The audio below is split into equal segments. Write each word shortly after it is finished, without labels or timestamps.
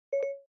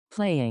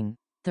Playing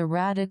the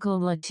Radical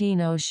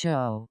Latino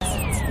Show.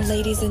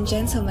 Ladies and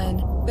gentlemen,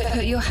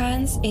 put your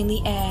hands in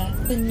the air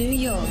for New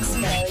York's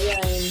very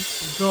own.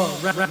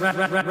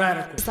 The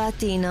Radical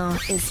Latino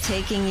is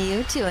taking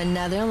you to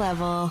another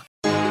level.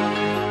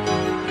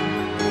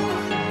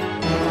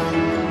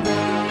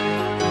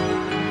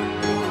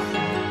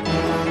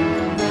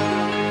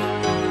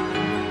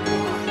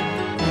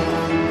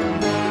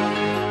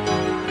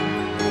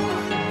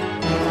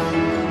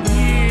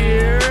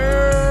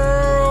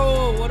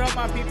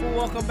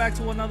 Welcome back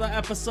to another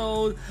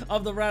episode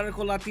of the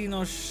Radical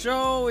Latino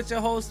Show. It's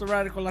your host, the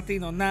Radical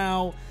Latino.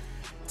 Now,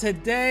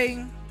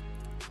 today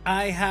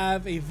I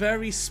have a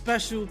very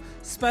special.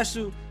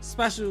 Sorry,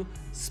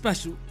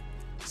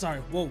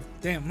 whoa,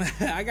 damn.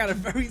 I got a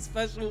very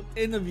special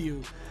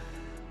interview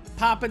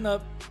popping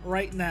up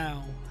right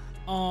now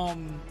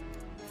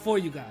for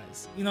you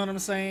guys. You know what I'm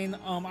saying?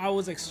 I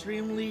was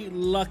extremely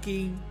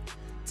lucky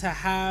to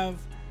have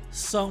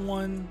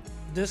someone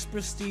this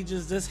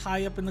prestigious, this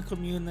high up in the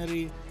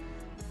community,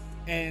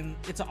 and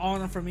it's an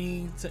honor for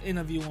me to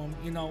interview him.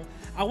 You know,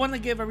 I want to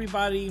give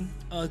everybody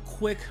a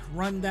quick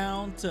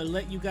rundown to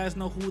let you guys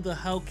know who the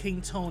hell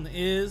King Tone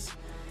is.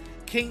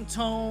 King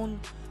Tone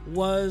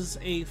was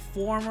a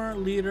former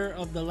leader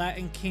of the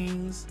Latin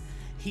Kings.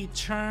 He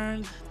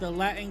turned the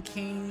Latin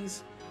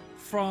Kings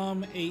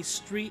from a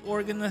street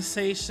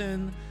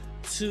organization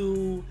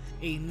to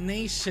a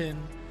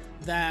nation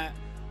that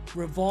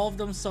revolved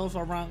themselves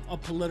around a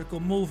political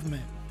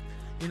movement.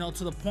 You know,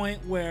 to the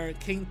point where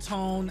King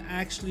Tone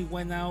actually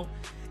went out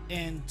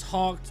and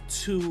talked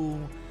to,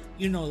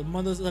 you know, the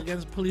Mothers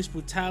Against Police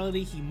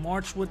Brutality. He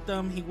marched with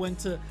them. He went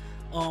to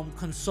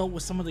consult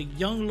with some of the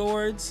young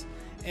lords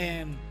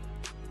and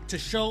to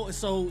show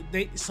so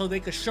they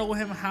could show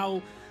him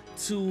how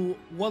to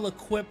well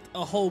equip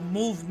a whole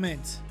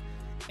movement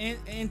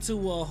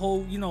into a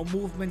whole, you know,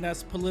 movement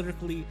that's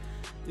politically,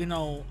 you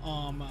know,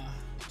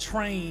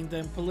 trained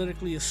and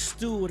politically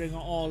astute and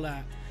all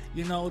that.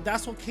 You know,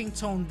 that's what King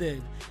Tone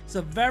did. He's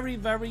a very,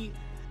 very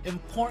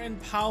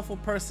important, powerful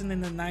person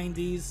in the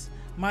 90s.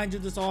 Mind you,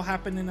 this all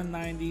happened in the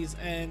 90s,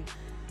 and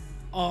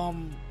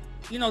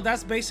you know,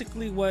 that's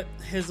basically what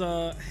his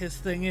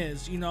thing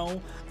is. You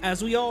know,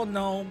 as we all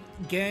know,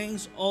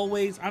 gangs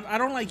always, I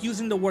don't like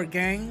using the word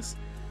gangs.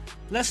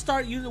 Let's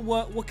start using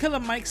what Killer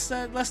Mike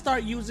said. Let's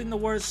start using the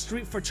word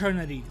street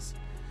fraternities.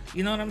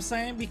 You know what I'm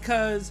saying?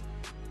 Because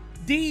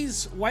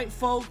these white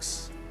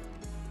folks,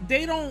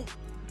 they don't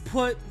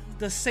put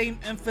the same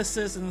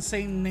emphasis and the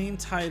same name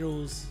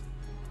titles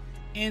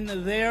in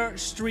their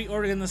street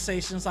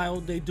organizations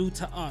like they do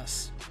to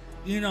us.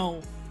 You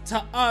know,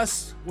 to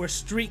us, we're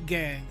street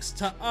gangs.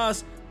 To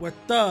us, we're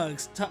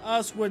thugs. To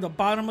us, we're the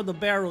bottom of the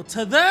barrel.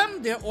 To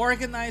them, they're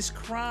organized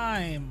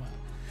crime.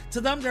 To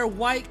them, they're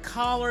white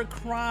collar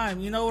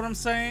crime. You know what I'm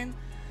saying?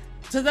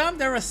 To them,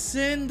 they're a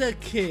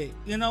syndicate.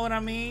 You know what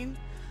I mean?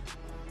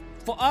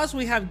 For us,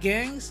 we have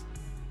gangs.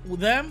 With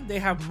them, they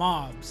have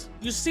mobs.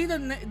 You see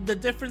the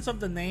difference of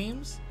the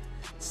names?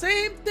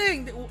 Same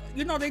thing.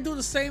 You know, they do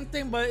the same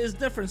thing, but it's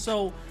different.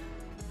 So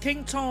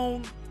King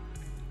Tone,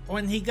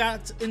 when he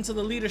got into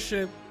the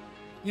leadership,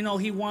 you know,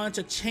 he wanted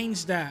to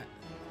change that,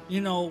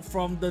 you know,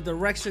 from the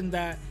direction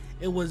that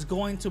it was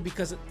going to,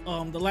 because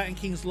the Latin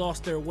Kings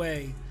lost their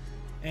way,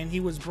 and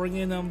he was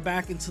bringing them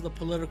back into the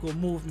political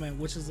movement,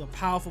 which is a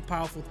powerful,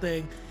 powerful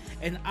thing.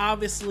 And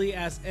obviously,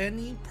 as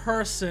any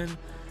person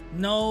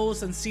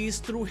knows and sees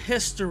through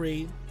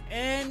history,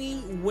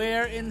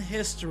 anywhere in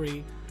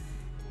history,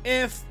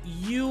 if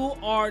you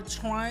are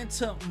trying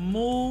to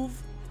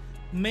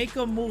make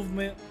a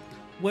movement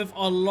with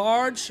a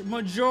large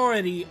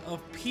majority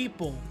of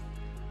people,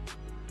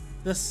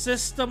 the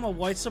system of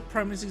white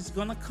supremacy is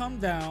going to come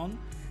down,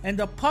 and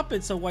the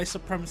puppets of white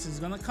supremacy is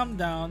going to come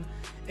down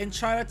and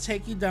try to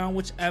take you down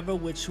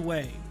which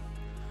way,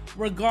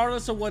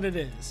 regardless of what it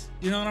is.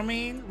 You know what I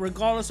mean?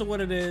 Regardless of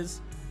what it is.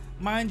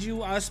 Mind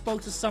you, I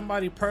spoke to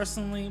somebody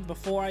personally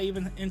before I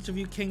even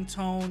interviewed King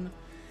Tone,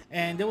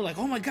 and they were like,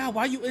 oh my God,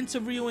 why are you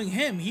interviewing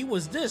him? He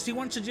was this. He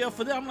went to jail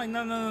for that. I'm like,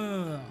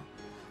 no.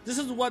 This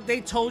is what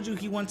they told you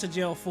he went to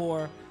jail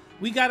for.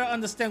 We got to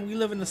understand we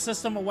live in the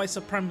system of white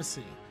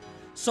supremacy.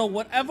 So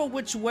whatever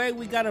which way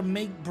we got to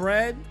make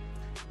bread,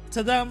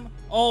 to them,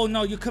 oh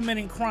no, you're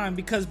committing crime.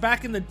 Because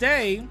back in the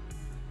day,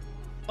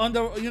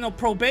 under, you know,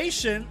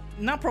 probation,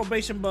 not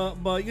probation,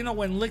 but you know,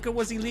 when liquor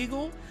was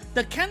illegal,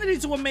 the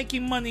Kennedys were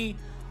making money,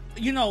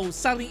 you know,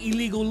 selling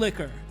illegal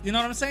liquor. You know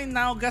what I'm saying?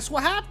 Now, guess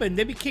what happened?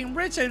 They became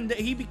rich, and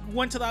he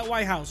went to that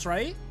White House,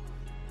 right?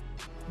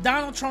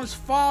 Donald Trump's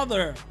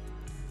father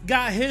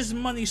got his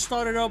money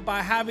started up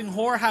by having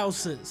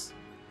whorehouses.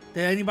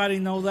 Did anybody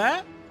know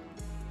that?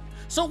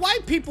 So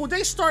white people,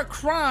 they start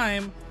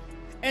crime,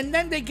 and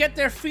then they get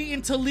their feet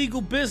into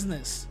legal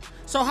business.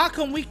 So how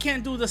come we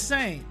can't do the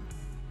same?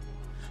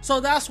 So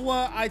that's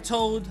what I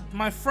told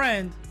my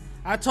friend.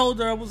 I told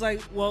her, I was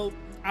like, well,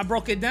 I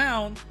broke it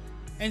down,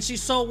 and she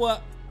saw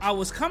what I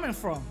was coming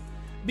from.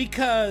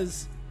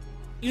 Because,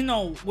 you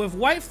know, with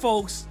white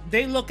folks,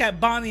 they look at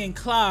Bonnie and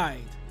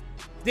Clyde.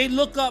 They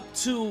look up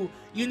to,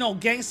 you know,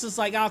 gangsters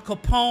like Al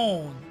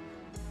Capone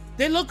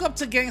They look up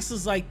to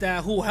gangsters like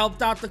that who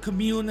helped out the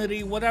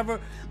community,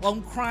 whatever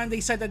crime they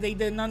said that they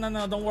did. No,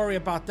 don't worry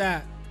about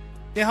that.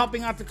 They're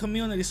helping out the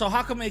community. So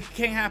how come it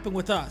can't happen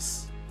with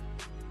us?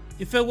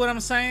 You feel what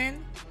I'm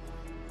saying?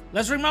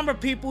 Let's remember,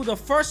 people, the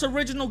first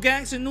original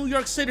gangs in New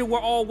York City were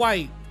all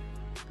white.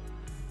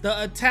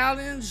 The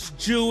Italians,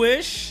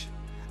 Jewish,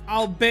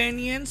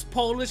 Albanians,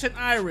 Polish, and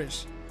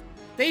Irish.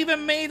 They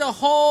even made a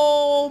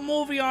whole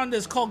movie on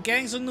this called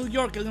Gangs of New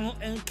York,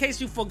 in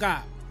case you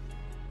forgot.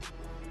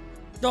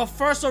 The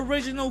first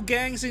original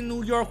gangs in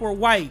New York were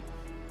white.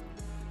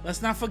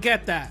 Let's not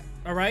forget that,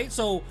 all right?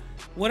 So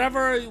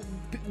whatever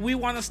we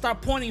want to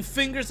start pointing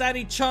fingers at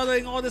each other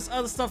and all this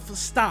other stuff,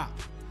 stop,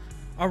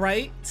 all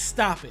right?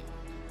 Stop it.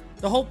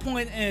 The whole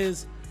point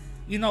is,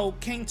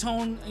 King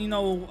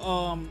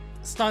Tone,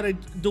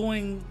 started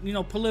doing,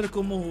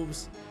 political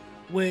moves,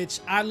 which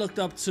I looked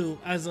up to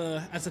as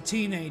a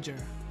teenager,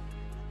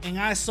 and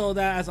I saw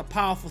that as a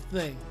powerful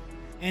thing,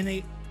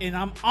 and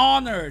I'm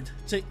honored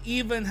to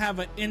even have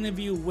an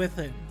interview with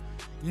him.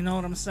 You know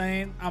what I'm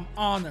saying? I'm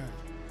honored.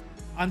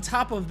 On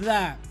top of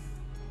that,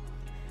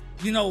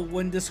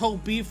 when this whole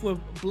beef with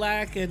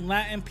black and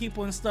Latin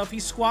people and stuff, he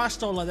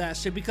squashed all of that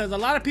shit because a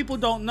lot of people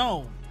don't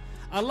know.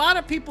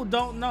 Latin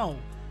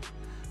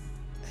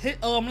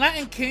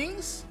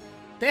Kings,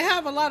 they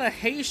have a lot of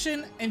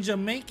Haitian and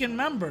Jamaican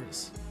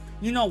members.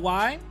 You know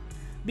why?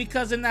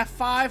 Because in that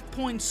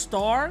 5-point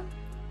star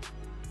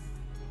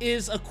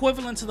is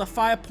equivalent to the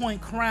 5-point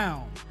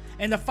crown.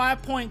 And the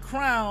 5-point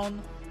crown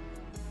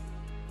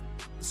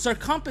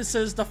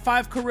circumferences the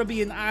 5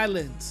 Caribbean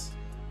islands.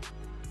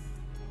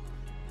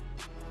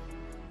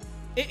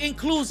 It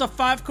includes the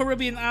 5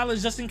 Caribbean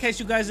islands, just in case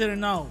you guys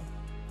didn't know.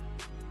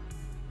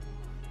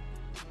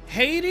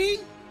 Haiti,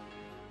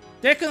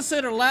 they're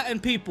considered Latin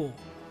people.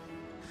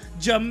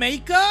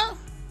 Jamaica,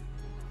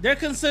 they're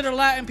considered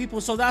Latin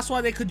people, so that's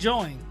why they could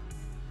join.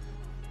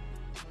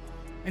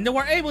 And they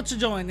were able to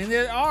join. And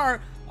there are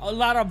a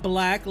lot of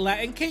black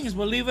Latin kings,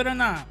 believe it or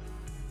not.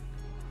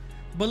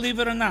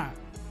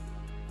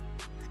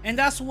 And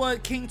that's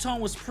what King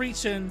Tone was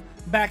preaching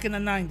back in the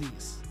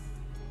 90s.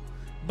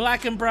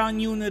 Black and brown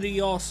unity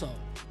also.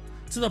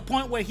 To the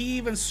point where he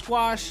even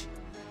squashed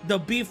the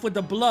beef with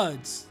the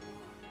Bloods.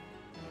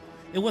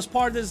 It was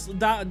part of this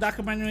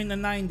documentary in the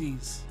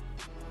 90s.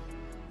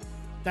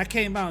 That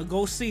came out.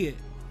 Go see it.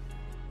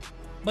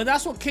 But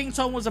that's what King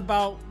Tone was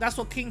about. That's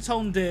what King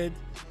Tone did.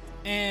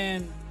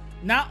 And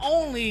not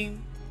only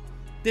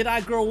did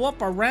I grow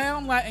up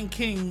around Latin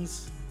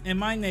kings in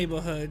my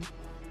neighborhood,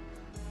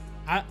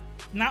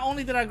 not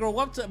only did I grow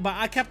up to, but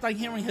I kept on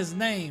hearing his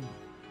name.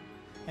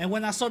 And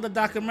when I saw the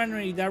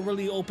documentary, that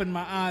really opened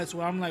my eyes,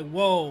 where I'm like,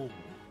 whoa,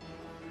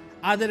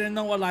 I didn't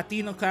know a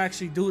Latino could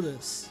actually do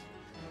this.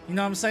 You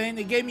know what I'm saying?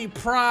 It gave me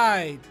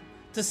pride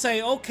to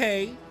say,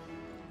 okay,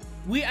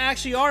 we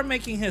actually are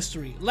making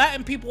history.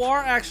 Latin people are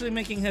actually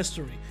making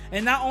history.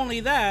 And not only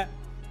that,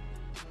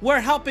 we're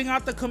helping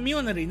out the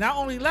community. Not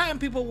only Latin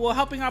people, we're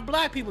helping out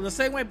black people the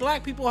same way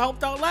black people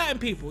helped out Latin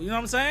people. You know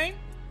what I'm saying?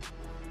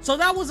 So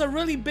that was a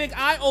really big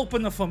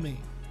eye-opener for me.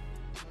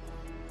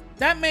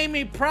 That made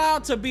me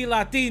proud to be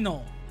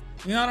Latino.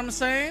 You know what I'm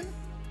saying?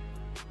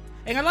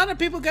 And a lot of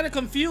people get it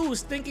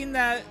confused, thinking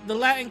that the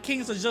Latin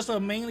Kings are just a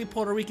mainly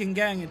Puerto Rican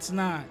gang. It's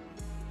not.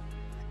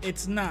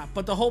 It's not.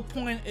 But the whole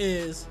point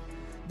is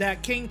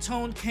that King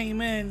Tone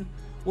came in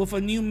with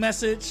a new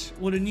message,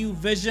 with a new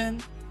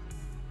vision.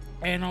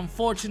 And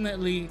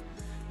unfortunately,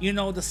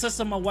 the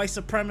system of white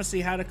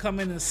supremacy had to come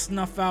in and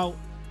snuff out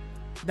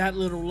that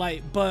little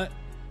light. But,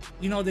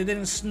 they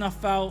didn't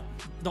snuff out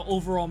the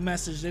overall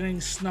message. They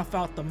didn't snuff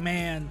out the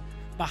man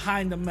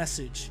behind the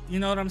message. You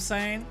know what I'm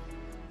saying?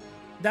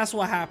 That's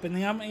what happened.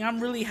 And I'm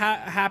really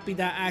happy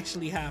that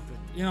actually happened.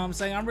 You know what I'm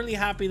saying? I'm really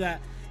happy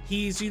that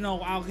he's,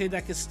 out here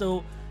that can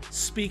still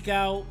speak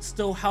out,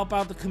 still help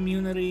out the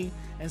community,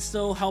 and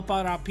still help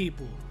out our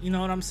people. You know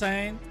what I'm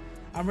saying?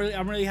 I'm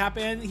really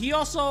happy. And he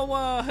also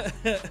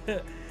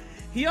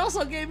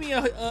gave me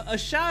a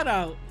shout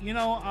out,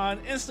 on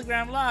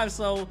Instagram Live.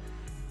 So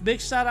big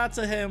shout out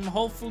to him.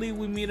 Hopefully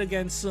we meet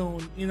again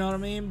soon. You know what I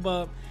mean?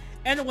 But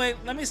anyway,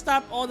 let me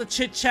stop all the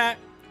chit chat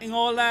and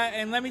all that,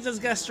 and let me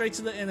just get straight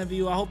to the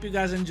interview. I hope you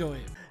guys enjoy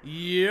it.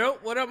 Yo,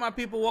 what up, my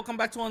people? Welcome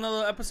back to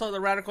another episode of the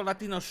Radical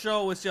Latino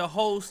Show. It's your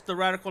host, the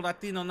Radical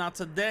Latino. Now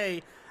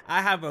today,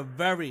 I have a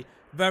very,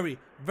 very,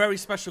 very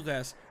special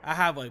guest. I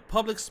have a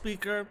public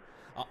speaker,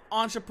 an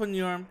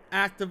entrepreneur,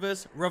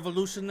 activist,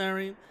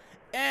 revolutionary,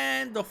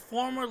 and the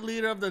former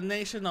leader of the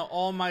nation, the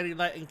almighty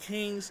Latin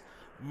Kings,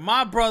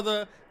 my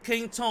brother,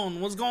 King Tone.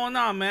 What's going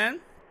on, man?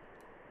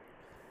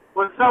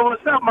 What's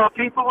up, my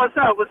people? What's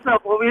up?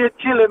 Over here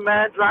chilling,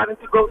 man, driving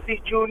to go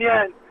see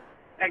Junior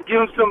and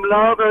give him some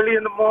love early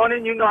in the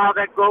morning. You know how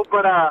that goes,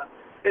 but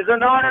it's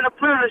an honor and a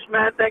privilege,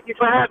 man. Thank you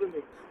for having me.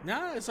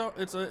 Nah, it's all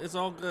good. It's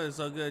all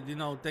good.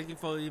 Thank you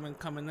for even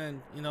coming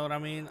in. You know what I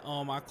mean?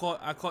 I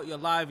caught you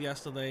live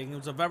yesterday, and it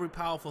was a very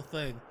powerful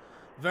thing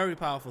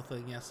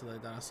yesterday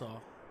that I saw.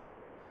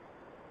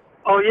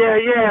 Oh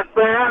yeah,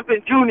 Sam.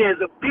 And Junior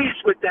is a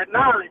beast with that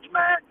knowledge,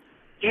 man.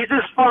 He's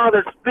his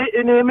father's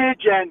spitting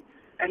image, and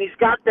and he's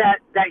got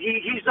that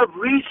he's a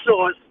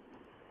resource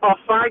of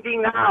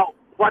finding out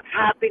what's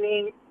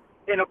happening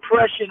in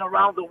oppression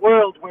around the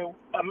world where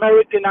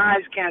American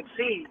eyes can't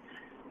see.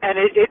 And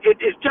it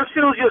just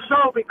fills your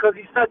soul because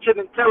he's such an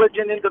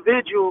intelligent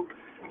individual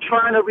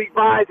trying to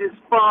revive his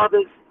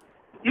father's,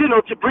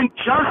 to bring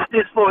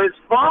justice for his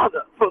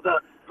father, for the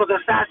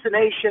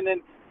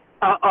assassination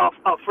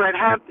of Fred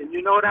Hampton.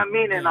 You know what I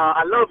mean? And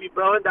I love you,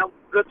 bro. And that was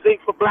a good thing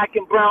for Black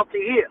and Brown to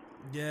hear.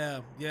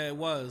 Yeah, it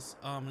was.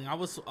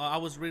 I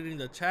was reading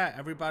the chat.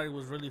 Everybody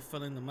was really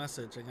feeling the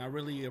message, and I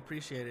really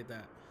appreciated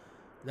that.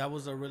 That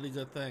was a really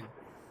good thing.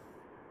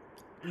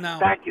 Now,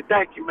 thank you,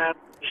 man.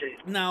 Appreciate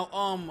it. Now,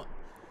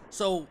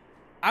 so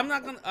I'm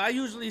not gonna. I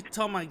usually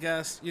tell my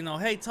guests,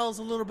 hey, tell us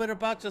a little bit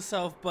about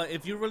yourself. But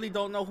if you really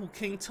don't know who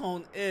King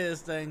Tone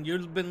is, then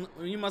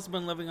you must have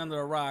been living under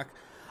a rock.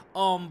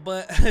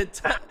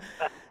 But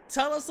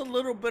tell us a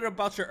little bit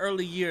about your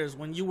early years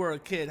when you were a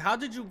kid. How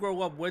did you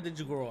grow up? Where did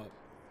you grow up?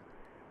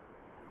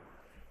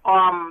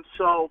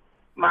 So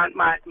my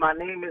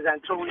name is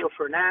Antonio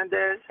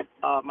Fernandez.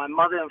 My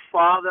mother and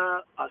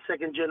father are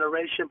second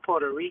generation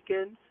Puerto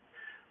Ricans.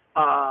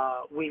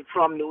 We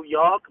from New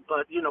York,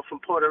 but from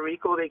Puerto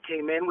Rico they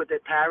came in with their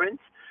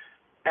parents.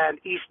 And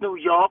East New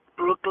York,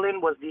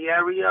 Brooklyn was the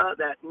area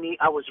that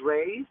I was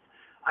raised.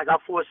 I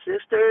got 4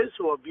 sisters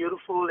who are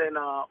beautiful and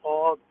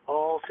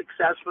all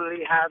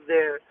successfully have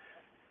their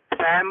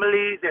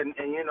families and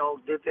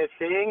did their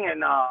thing,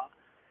 and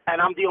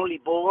I'm the only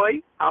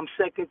boy. I'm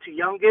second to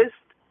youngest,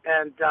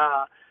 and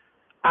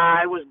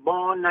I was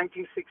born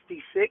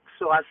 1966,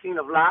 so I've seen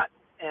a lot.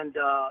 And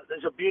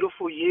there's a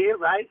beautiful year,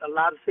 right? A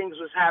lot of things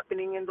was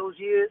happening in those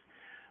years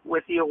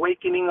with the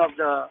awakening of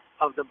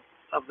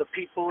the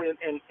people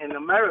in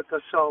America.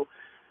 So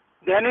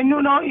then in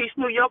East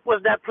New York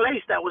was that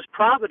place that was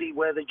poverty,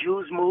 where the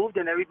Jews moved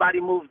and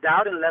everybody moved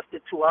out and left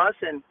it to us,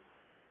 and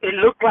it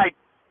looked like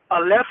a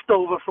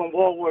leftover from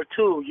World War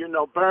II.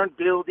 Burned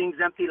buildings,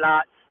 empty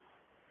lots.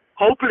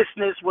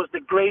 Hopelessness was the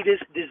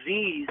greatest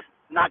disease,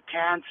 not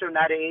cancer,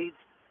 not AIDS.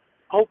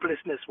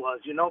 Hopelessness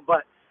was,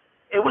 but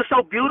it was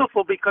so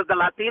beautiful because the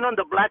Latino and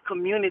the Black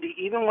community,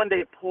 even when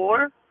they're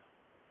poor,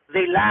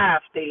 they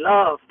laugh, they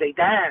love, they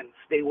dance,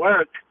 they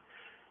work,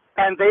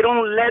 and they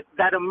don't let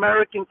that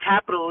American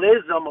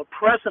capitalism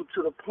oppress them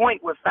to the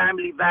point where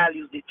family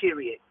values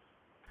deteriorate.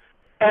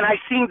 And I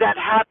seen that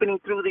happening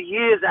through the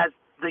years as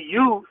the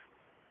youth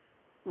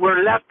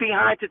were left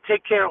behind to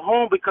take care of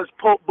home because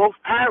both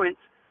parents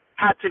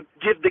had to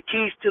give the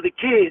keys to the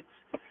kids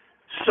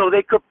so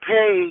they could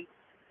pay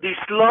these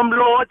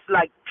slumlords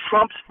like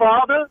Trump's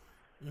father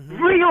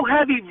real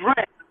heavy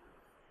rent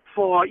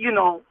for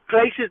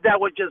places that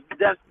were just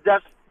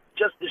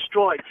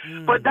destroyed.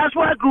 But that's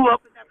where I grew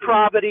up in that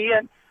poverty,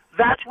 and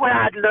that's where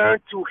I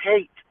learned to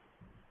hate.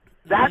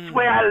 That's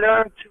where I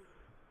learned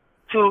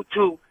to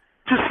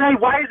say,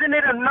 why isn't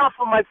it enough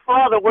for my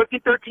father working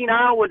 13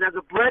 hours as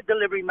a bread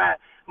delivery man?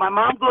 My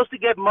mom goes to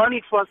get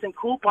money for us in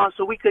coupons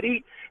so we could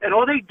eat, and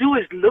all they do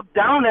is look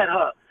down at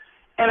her.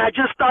 And I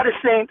just started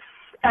saying,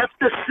 F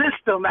the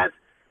system.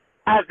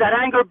 As that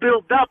anger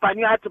built up, I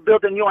knew I had to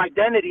build a new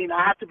identity, and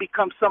I had to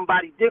become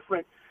somebody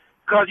different.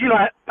 Because,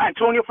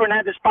 Antonio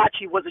Fernandez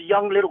Pachi was a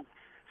young little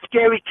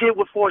scary kid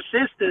with 4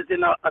 sisters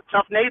in a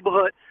tough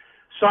neighborhood.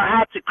 So I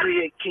had to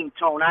create King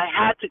Tone. I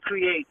had to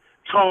create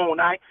Tone.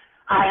 I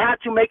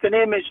had to make an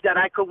image that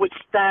I could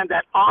withstand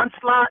that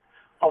onslaught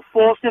of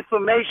false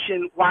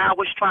information while I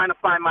was trying to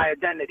find my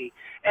identity.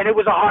 And it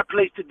was a hard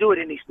place to do it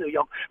in East New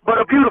York, but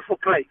a beautiful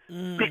place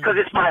because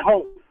it's my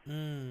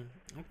home.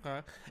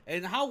 Okay.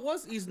 And how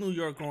was East New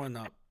York growing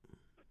up?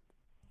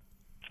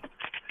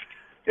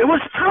 It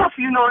was tough,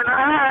 and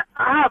I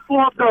had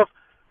four of the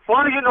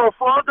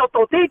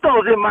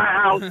totitos in my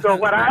house. So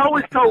what I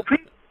always told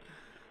people,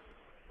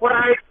 what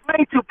I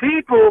explained to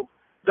people,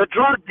 the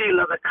drug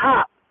dealer, the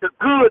cop, the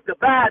good, the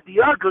bad,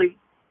 the ugly,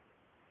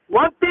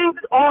 one thing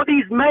all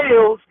these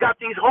males got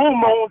these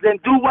hormones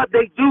and do what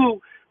they do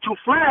to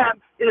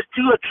flam is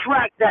to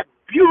attract that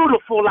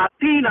beautiful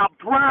Latina,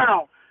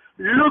 brown,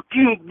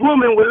 looking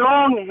woman with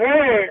long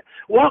hair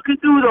walking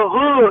through the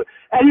hood,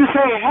 and you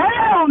say,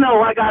 hell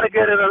no, I gotta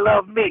get her to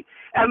love me.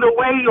 And the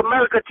way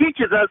America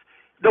teaches us,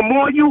 the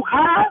more you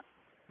have,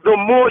 the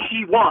more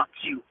she wants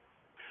you.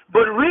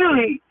 But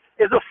really,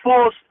 it's a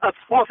false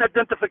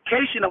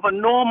identification of a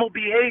normal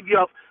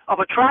behavior of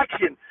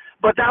attraction.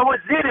 But that was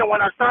it. And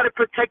when I started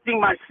protecting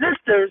my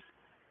sisters,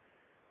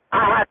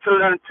 I had to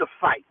learn to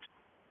fight.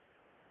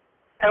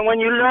 And when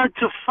you learn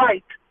to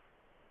fight,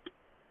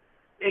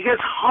 it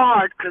gets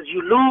hard because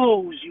you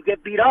lose, you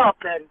get beat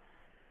up,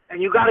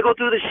 and you got to go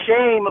through the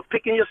shame of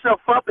picking yourself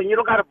up, and you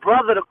don't got a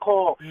brother to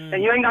call,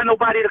 and you ain't got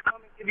nobody to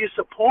come and give you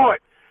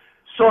support.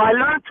 So I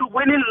learned to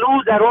win and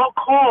lose at all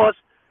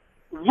costs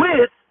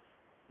with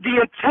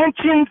the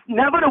intentions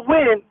never to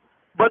win,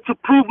 but to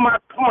prove my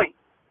point.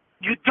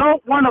 You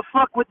don't want to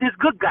fuck with this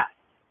good guy.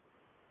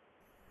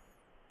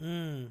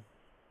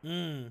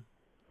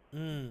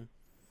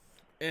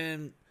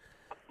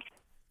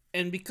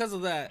 And because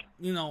of that,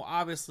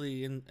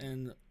 obviously,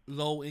 and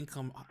low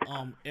income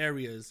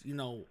areas,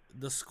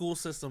 the school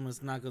system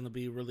is not going to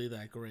be really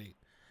that great.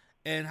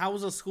 And how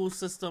was the school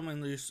system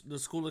and the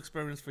school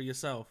experience for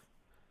yourself?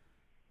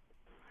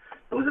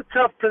 It was a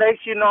tough place,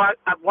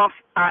 I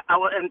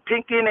was in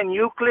Pinkin and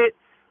Euclid,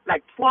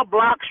 like 4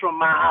 blocks from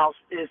my house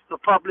is the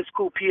public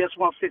school PS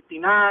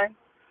 159,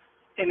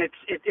 and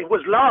it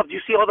was loved. You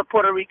see all the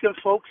Puerto Rican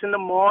folks in the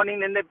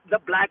morning, and the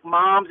black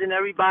moms and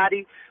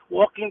everybody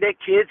walking their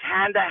kids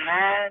hand to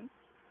hand.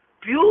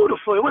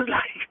 Beautiful. It was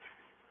like,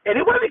 and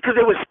it wasn't because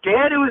they were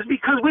scared. It was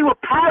because we were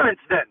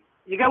parents then.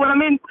 You get what I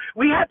mean?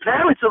 We had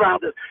parents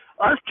around us.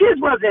 Us kids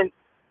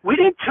we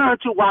didn't turn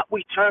to what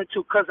we turned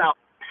to because our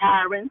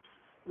parents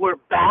were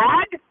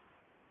bad.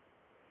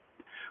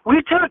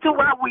 We turned to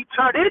what we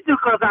turned into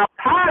because our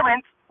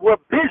parents were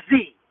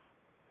busy.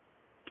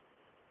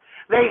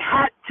 They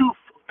had to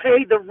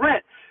pay the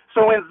rent.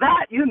 So in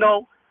that,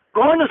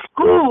 going to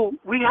school,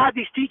 we had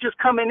these teachers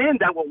coming in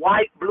that were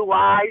white, blue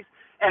eyes,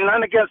 and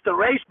none against the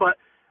race, but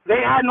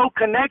they had no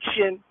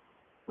connection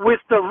with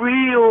the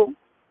real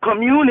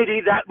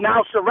community that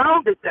now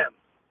surrounded them.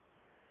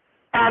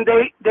 And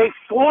they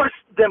forced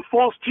them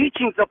false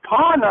teachings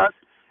upon us,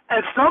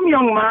 and some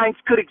young minds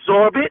could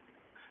absorb it.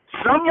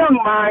 Some young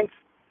minds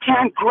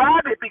can't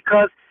grab it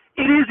because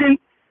it isn't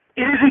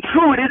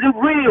true, it isn't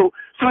real.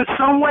 So in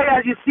some way,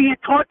 as you see it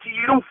taught to you,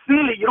 you don't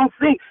feel it, you don't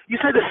think. You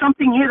say there's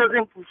something here that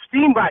doesn't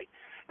seem right.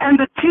 And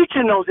the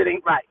teacher knows it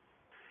ain't right.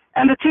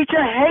 And the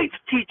teacher hates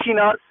teaching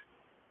us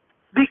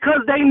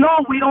because they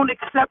know we don't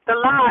accept the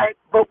lie,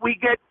 but we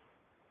get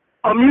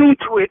immune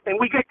to it and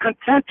we get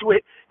content to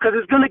it because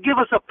it's going to give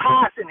us a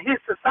pass in his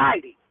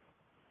society.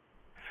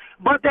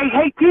 But they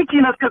hate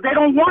teaching us because they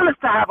don't want us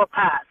to have a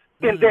pass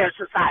in their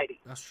society.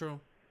 That's true.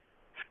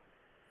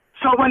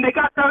 So when they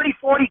got 30,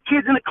 40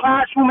 kids in the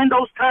classroom in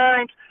those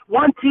times,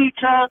 one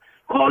teacher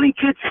calling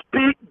kids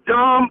spit,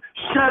 dumb,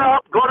 shut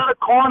up, go to the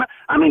corner.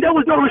 I mean, there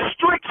was no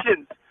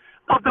restrictions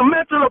of the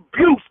mental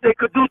abuse they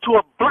could do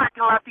to a black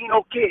and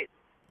Latino kid.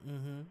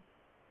 Mm-hmm.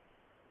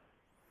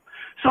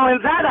 So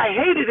in that, I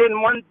hated it.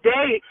 And one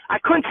day, I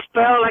couldn't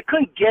spell. I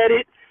couldn't get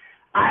it.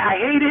 I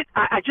hated it.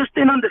 I just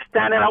didn't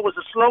understand it. I was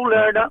a slow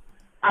learner.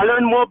 I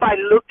learned more by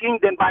looking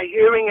than by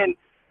hearing. And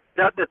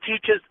the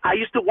teachers, I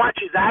used to watch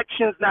his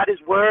actions, not his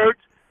words.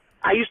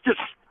 I used to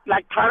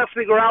try to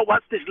figure out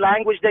what's this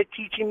language they're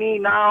teaching me,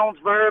 nouns,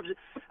 verbs.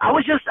 I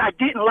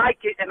didn't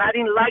like it, and I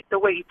didn't like the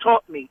way he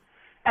taught me.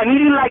 And he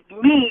didn't like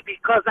me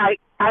because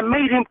I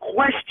made him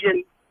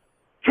question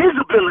his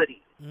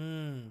ability.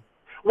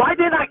 Why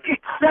did I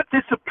accept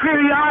his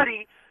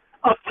superiority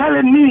of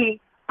telling me,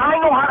 I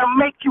know how to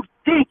make you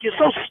think. You're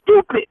so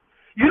stupid.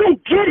 You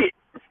don't get it.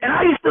 And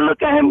I used to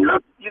look at him,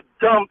 look, you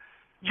dumb.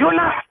 You're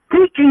not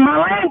speaking my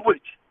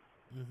language.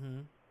 Mm-hmm.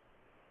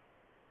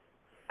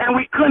 And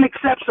we couldn't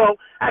accept. So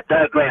at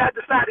 3rd grade, I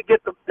decided to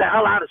get the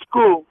hell out of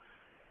school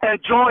and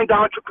joined the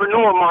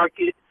entrepreneur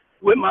market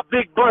with my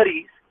big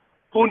buddies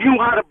who knew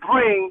how to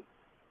bring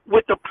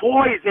with the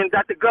poison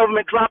that the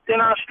government dropped in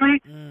our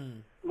street.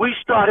 We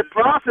started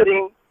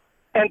profiting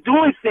and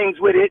doing things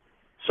with it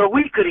so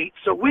we could eat,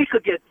 so we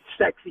could get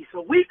sexy,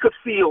 so we could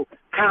feel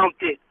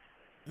counted.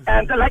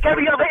 And like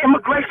every other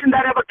immigration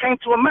that ever came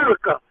to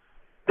America,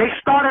 they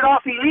started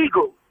off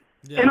illegal.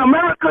 Yeah. In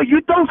America,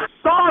 you don't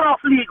start off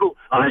legal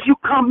unless you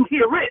come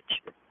here rich.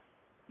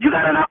 You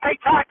got to not pay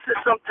taxes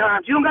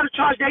sometimes. You don't got to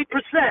charge 8%.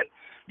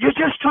 You're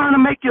just trying to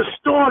make your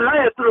store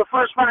live through the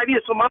first 5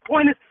 years. So my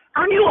point is,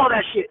 I knew all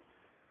that shit.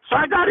 So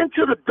I got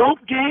into the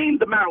dope game,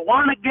 the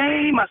marijuana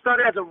game. I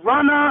started as a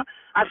runner.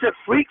 I said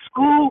freak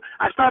school.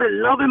 I started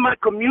loving my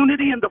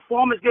community, and the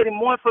form is getting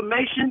more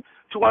information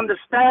to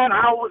understand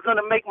how I was going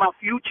to make my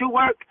future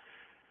work.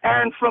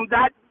 And from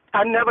that,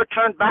 I never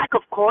turned back,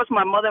 of course.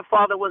 My mother and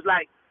father was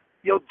like,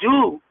 yo,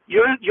 dude,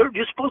 you're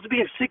supposed to be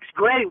in 6th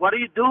grade. What are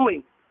you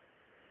doing?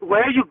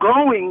 Where are you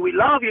going? We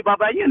love you,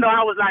 Baba. You know,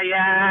 I was like,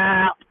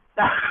 yeah,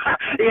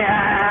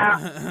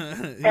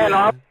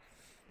 yeah.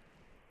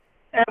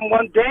 And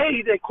one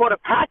day they caught a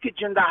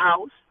package in the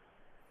house,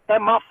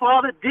 and my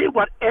father did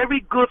what every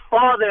good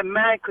father and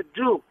man could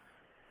do.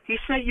 He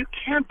said, you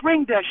can't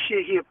bring that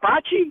shit here,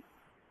 Bachi.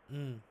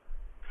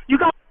 You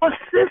got 4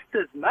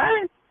 sisters,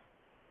 man.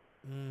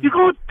 You're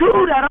going to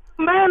do that. I'm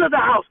the man of the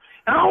house.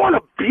 And I don't want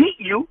to beat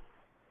you,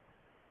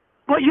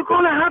 but you're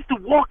going to have to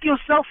walk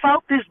yourself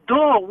out this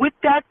door with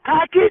that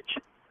package.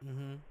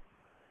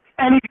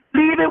 And if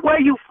you leave it where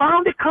you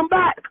found it, come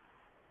back.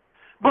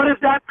 But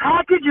if that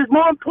package is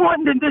more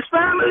important than this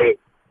family,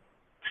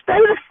 stay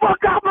the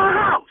fuck out my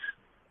house.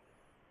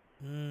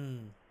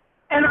 And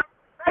I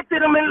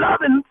respected him and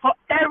loved him for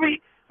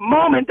every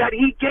moment that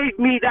he gave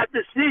me that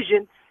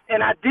decision,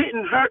 and I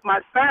didn't hurt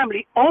my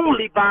family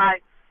only by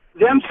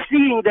them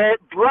seeing their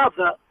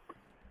brother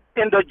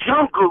in the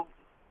jungle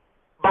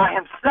by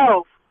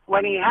himself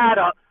when he had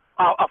a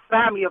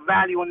family of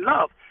value and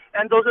love.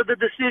 And those are the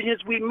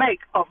decisions we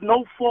make of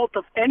no fault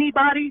of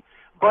anybody,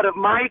 but of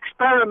my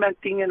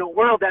experimenting in a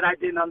world that I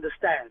didn't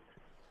understand.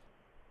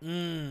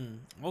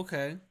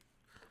 Okay.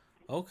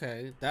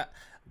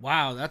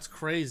 Wow, that's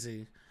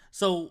crazy.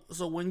 So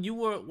when you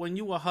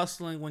were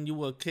hustling when you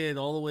were a kid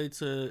all the way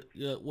to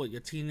your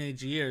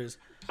teenage years,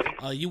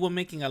 you were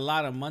making a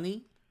lot of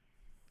money.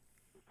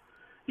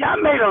 Yeah, I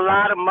made a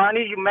lot of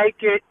money. You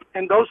make it,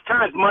 and those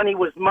times money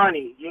was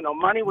money. You know,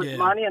 money was Yeah.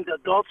 money, and the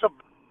adults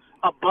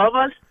above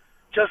us,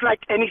 just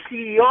like any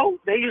CEO,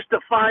 they used to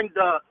find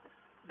the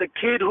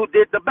kid who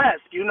did the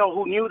best. You know,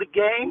 who knew the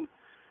game.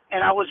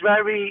 And I was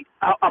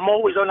I'm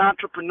always an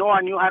entrepreneur.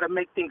 I knew how to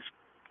make things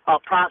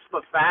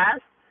prosper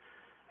fast.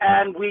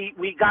 And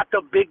we got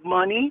the big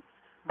money.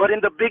 But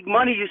in the big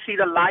money, you see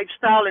the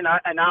lifestyle. And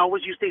I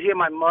always used to hear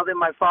my mother and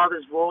my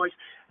father's voice.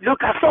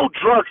 Look, I sold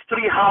drugs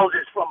 3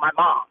 houses from my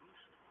mom.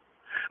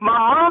 My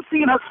mom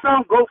seen her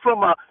son go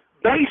from a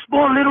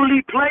baseball little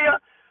league player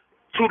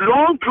to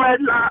long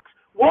dreadlocks,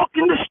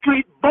 walking the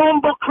street,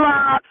 bomber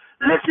clock,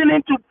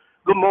 listening to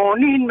Good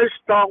Morning,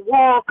 Mr.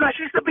 Walker.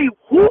 She used to be,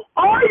 who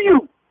are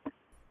you?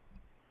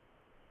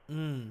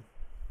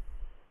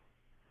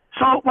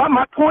 So what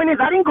my point is,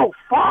 I didn't go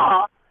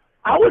far.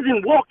 I was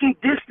in walking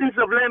distance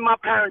of letting my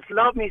parents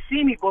love me,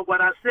 see me. But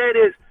what I said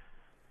is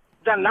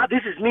that now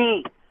this is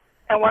me.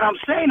 And what I'm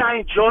saying, I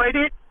enjoyed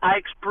it. I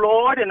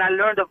explored and I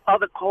learned of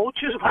other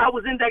cultures while I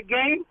was in that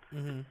game.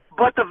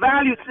 But the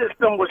value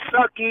system was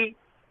sucky.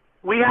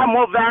 We have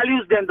more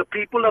values than the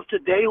people of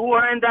today who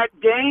are in that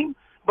game.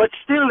 But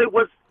still, it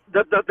was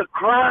the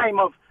crime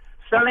of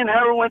selling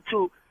heroin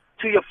to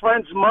your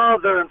friend's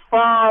mother and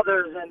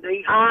fathers, and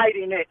they hide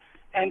in it,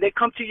 and they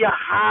come to your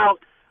house.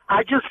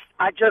 I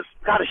just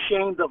got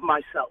ashamed of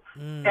myself.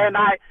 And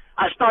I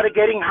started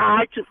getting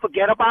high to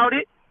forget about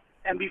it.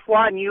 And before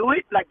I knew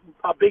it, like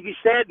Biggie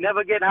said,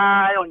 never get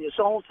high on your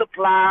own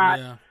supply.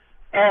 Yeah.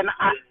 And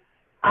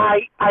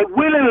I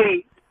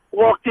willingly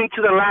walked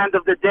into the land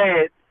of the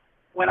dead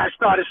when I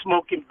started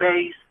smoking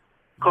base,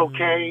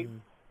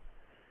 cocaine.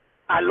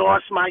 I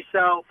lost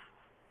myself.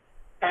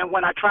 And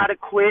when I tried to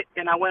quit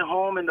and I went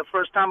home, and the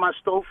first time I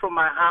stole from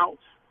my house,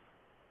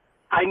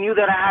 I knew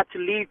that I had to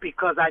leave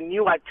because I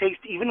knew I'd taste,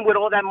 even with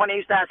all that money I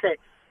used to have, I said,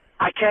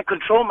 I can't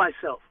control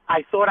myself.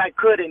 I thought I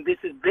could, and this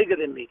is bigger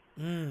than me.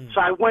 So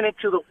I went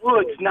into the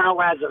woods now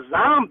as a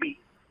zombie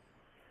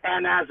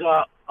and as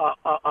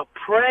a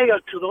prey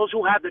to those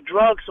who have the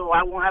drugs, so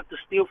I won't have to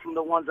steal from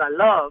the ones I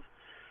love.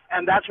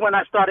 And that's when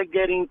I started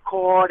getting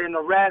caught and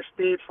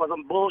arrested for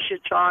some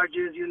bullshit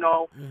charges, you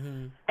know.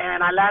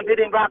 And I landed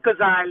in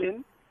Rikers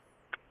Island.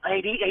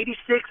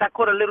 86, I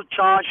caught a little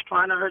charge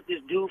trying to hurt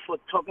this dude for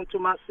talking to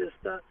my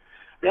sister.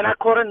 Then I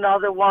caught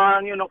another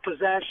one, you know,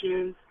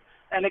 possessions.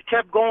 And it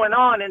kept going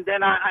on, and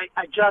then I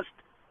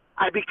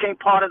became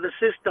part of the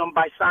system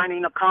by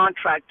signing a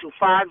contract to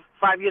five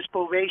years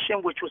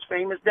probation, which was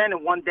famous then,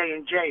 and 1 day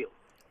in jail.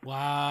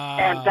 Wow.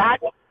 And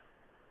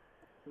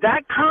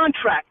that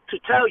contract, to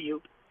tell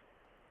you,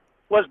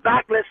 was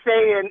back, let's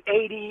say, in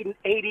 80,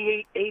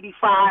 88,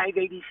 85,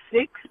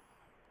 86.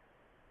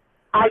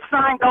 I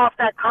signed off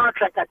that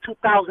contract at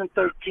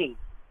 2013.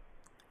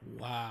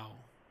 Wow.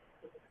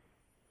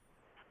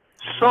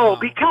 So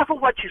be careful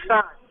what you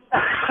sign.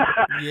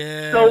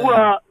 Yeah.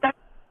 So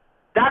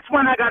that's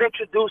when I got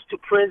introduced to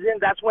prison.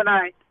 That's when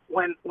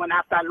when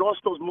after I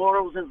lost those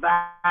morals and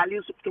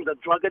values through the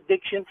drug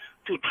addiction,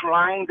 to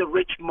trying the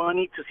rich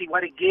money to see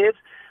what it gives,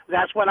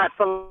 that's when I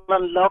fell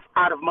in love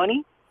out of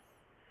money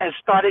and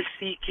started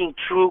seeking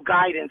true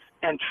guidance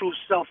and true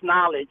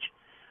self-knowledge.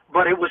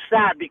 But it was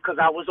sad because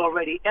I was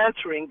already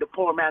entering the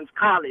poor man's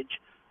college,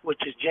 which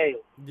is jail.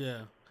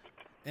 Yeah.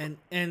 And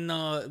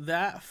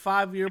that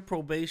 5-year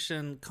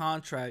probation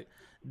contract,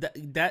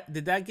 that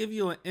did that give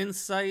you an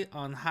insight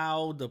on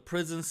how the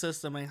prison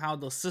system and how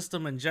the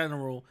system in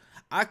general,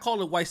 I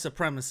call it white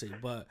supremacy,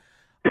 but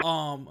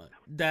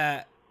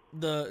that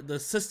the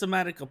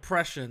systematic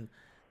oppression,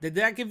 did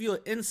that give you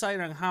an insight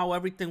on how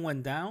everything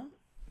went down?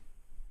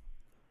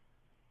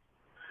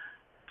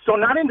 So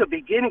not in the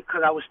beginning,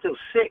 because I was still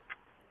sick.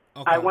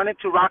 Okay. I went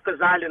into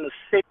Rikers Island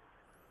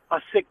a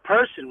sick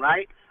person,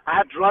 right? I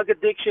have drug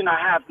addiction. I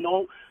have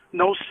no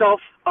self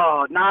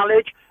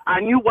knowledge. I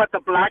knew what the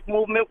black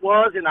movement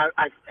was, and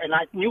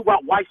I knew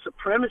what white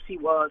supremacy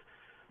was,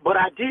 but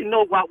I didn't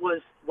know what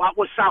was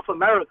South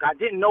America. I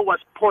didn't know what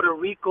Puerto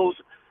Rico's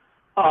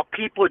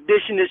people,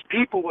 indigenous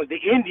people, were the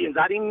Indians.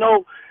 I didn't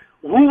know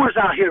who was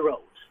our heroes.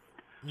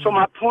 So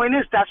my point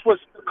is, that's what's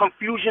the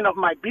confusion of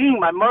my being.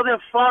 My mother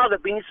and father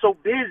being so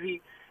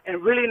busy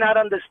and really not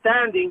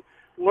understanding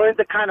weren't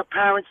the kind of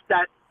parents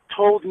that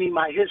told me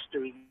my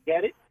history.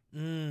 Get it?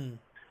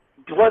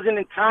 It wasn't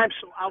in time,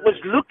 so I was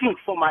looking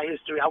for my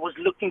history. I was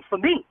looking for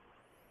me.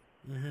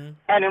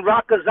 And in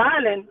Rikers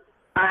Island,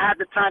 I had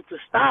the time to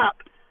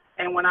stop.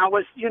 And when I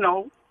was,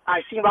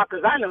 I seen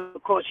Rikers Island,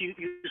 of course, you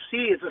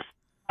see it's a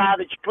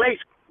savage place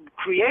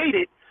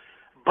created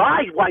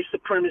by white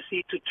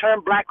supremacy to turn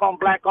black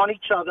on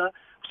each other.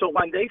 So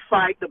when they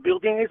fight, the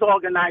building is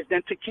organized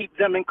then to keep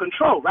them in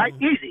control, right?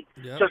 Easy.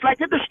 Yep. Just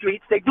like in the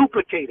streets, they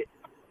duplicate it.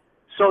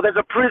 So there's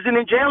a prison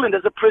in jail and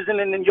there's a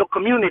prison in your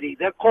community.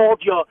 They're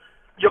called your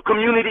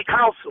community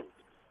council,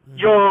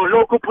 your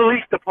local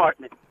police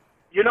department.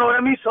 You know what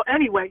I mean? So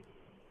anyway,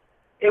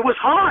 it was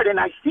hard, and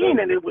I seen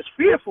it. It was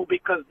fearful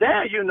because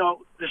there,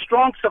 the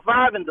strong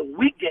survive and the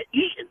weak get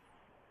eaten.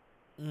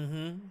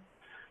 Mm-hmm.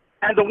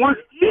 And the ones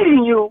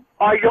eating you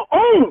are your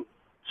own.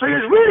 So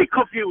you're really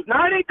confused.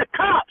 Now it ain't the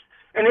cops,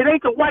 and it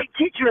ain't the white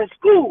teacher in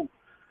school.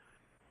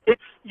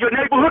 It's your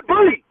neighborhood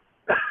bully.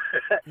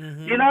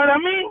 Mm-hmm. You know what I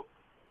mean?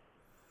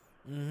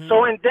 Mm-hmm.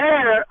 So in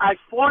there, I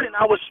fought, and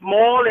I was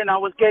small, and I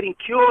was getting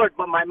cured,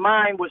 but my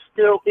mind was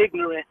still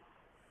ignorant.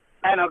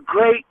 And a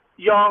great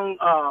young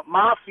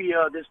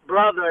mafia, this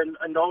brother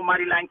in the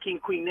Almighty Lion King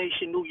Queen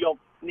Nation, New York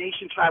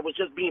Nation tribe, was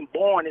just being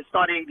born. It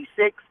started in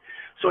 86.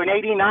 So in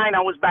 89,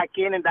 I was back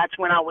in, and that's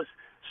when I was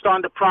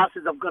starting the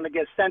process of going to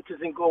get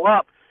sentenced and go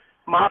up.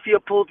 Mafia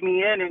pulled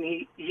me in, and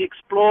he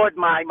explored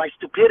my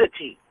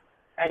stupidity.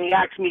 And he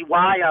asked me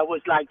why I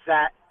was like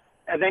that.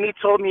 And then he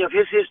told me of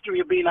his history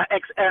of being an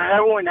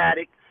ex-heroin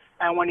addict.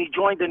 And when he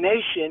joined the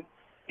nation,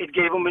 it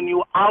gave him a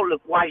new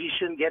outlook why he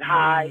shouldn't get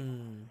high.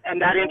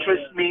 And that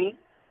interests me.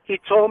 He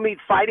told me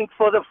fighting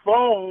for the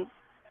phone.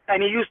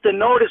 And he used to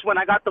notice when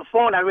I got the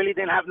phone, I really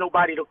didn't have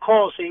nobody to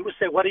call. So he would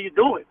say, "What are you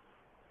doing?"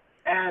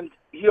 And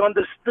he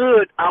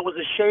understood I was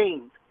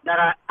ashamed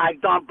that I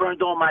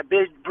burned all my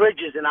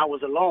bridges and I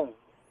was alone.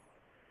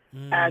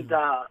 And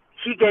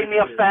he gave me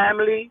a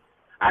family.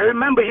 I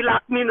remember he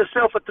locked me in the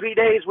cell for 3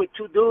 days with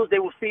 2 dudes. They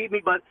would feed me,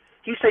 but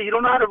he said, "You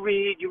don't know how to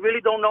read. You really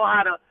don't know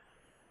how to,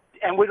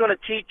 and we're going to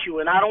teach you.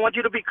 And I don't want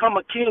you to become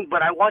a king,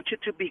 but I want you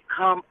to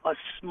become a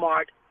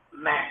smart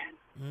man."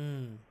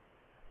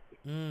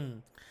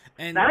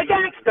 And not a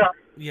gangster.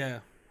 Yeah.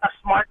 A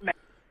smart man.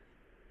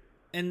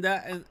 And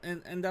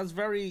that's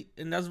very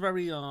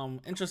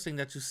interesting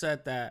that you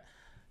said that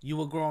you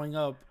were growing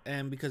up,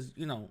 and because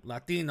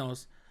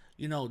Latinos,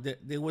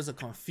 there was a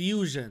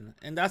confusion,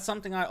 and that's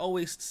something I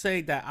always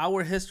say, that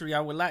our history,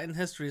 our Latin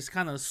history, is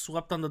kind of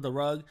swept under the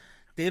rug.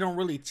 They don't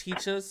really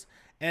teach us,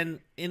 and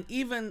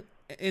even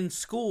in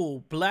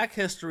school, Black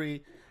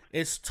history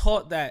is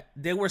taught that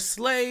they were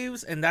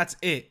slaves and that's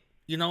it.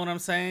 You know what I'm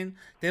saying?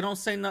 They don't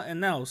say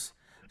nothing else.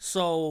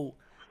 So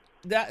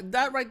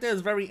that right there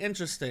is very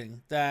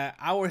interesting, that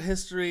our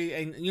history,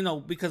 and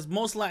because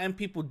most Latin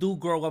people do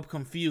grow up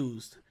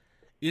confused.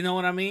 You know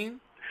what I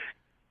mean?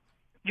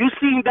 You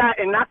seen that,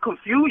 and not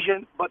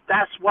confusion, but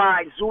that's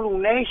why Zulu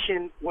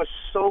Nation was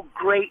so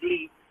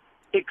greatly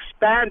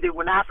expanded.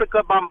 When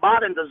Africa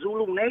bombarded, and the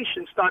Zulu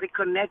Nation started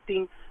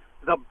connecting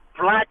the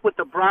Black with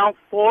the brown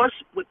force,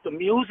 with the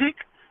music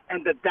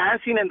and the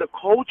dancing and the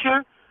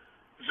culture,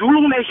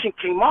 Zulu Nation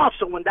came off.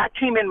 So when that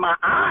came in my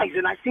eyes,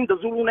 and I seen the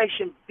Zulu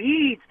Nation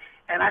beads,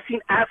 and I seen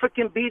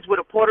African beads with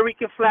a Puerto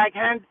Rican flag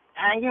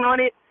hanging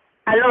on it,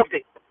 I loved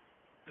it.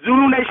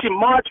 Zulu Nation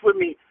marched with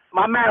me.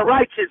 My man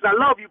Righteous, I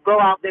love you, bro,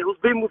 out there, who's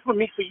been with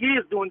me for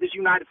years doing this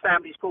United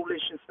Families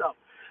Coalition stuff.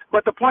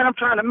 But the point I'm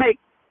trying to make,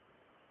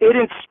 it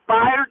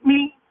inspired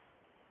me,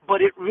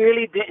 but it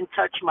really didn't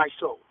touch my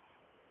soul.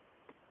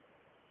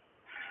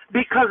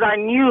 Because I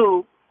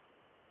knew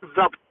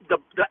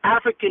the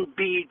African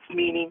beads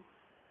meaning,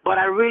 but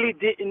I really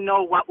didn't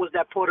know what was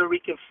that Puerto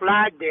Rican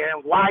flag there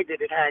and why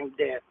did it hang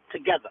there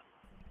together.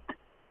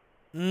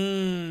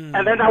 And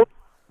then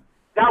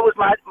that was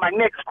my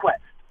next quest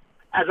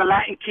as a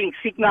Latin king,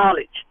 seek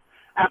knowledge.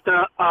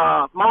 After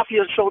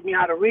Mafia showed me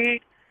how to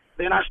read,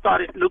 then I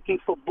started looking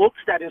for books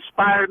that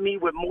inspired me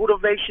with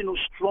motivational,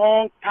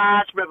 strong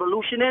past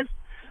revolutionists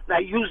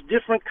that use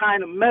different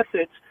kind of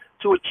methods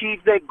to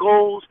achieve their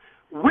goals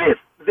with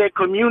their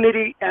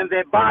community and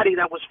their body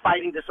that was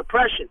fighting this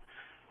oppression.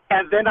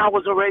 And then I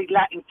was already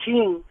Latin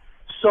king,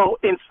 so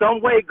in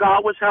some way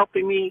God was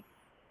helping me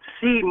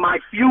see my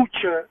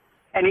future,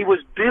 and he was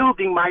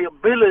building my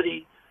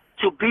ability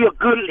to be a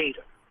good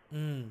leader.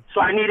 So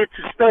I needed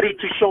to study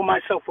to show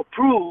myself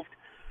approved.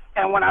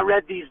 And when I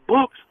read these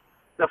books,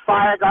 the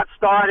fire got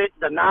started,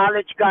 the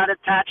knowledge got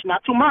attached,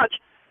 not too much.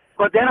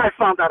 But then I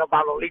found out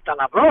about Lolita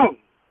Lebron.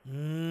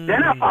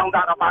 Then I found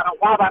out about a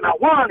Wabana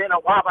 1 and a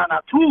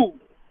Wabana 2.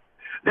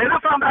 Then I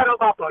found out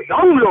about the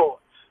Young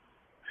Lords.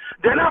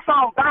 Then I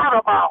found out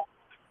about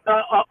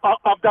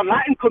of the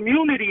Latin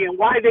community and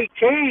why they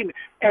came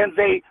and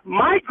they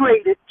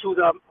migrated to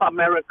the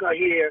America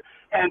here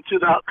and to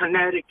the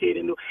Connecticut.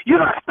 And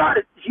I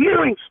started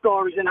hearing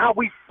stories and how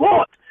we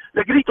fought,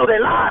 the Grito de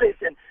Lares,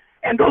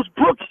 and those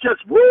books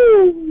just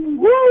woo,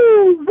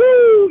 woo,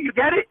 woo. You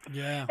get it?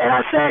 Yeah. And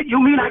I said, you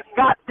mean I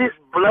got this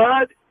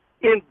blood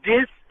in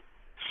this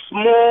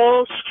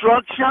small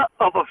structure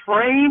of a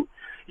frame?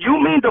 You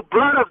mean the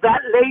blood of that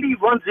lady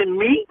runs in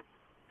me?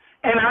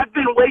 And I've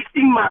been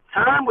wasting my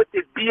time with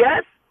this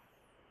BS?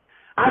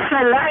 I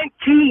said, Latin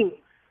Kings,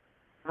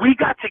 we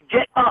got to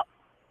get up.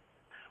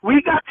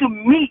 We got to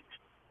meet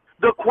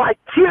the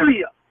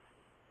criteria.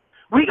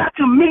 We got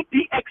to meet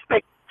the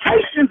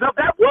expectations of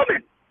that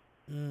woman.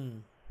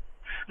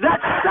 That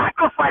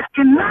sacrifice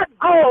cannot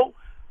go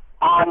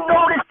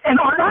unnoticed and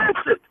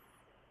unanswered.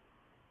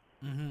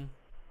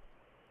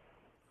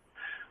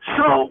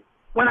 So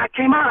when I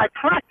came out, I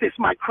practiced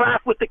my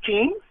craft with the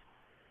Kings.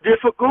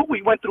 Difficult.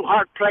 We went through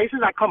hard places.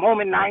 I come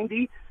home in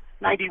 90,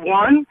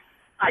 91.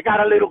 I got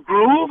a little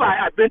groove.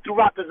 I've been to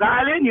Rikers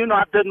Island. You know,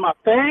 I've done my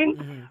thing.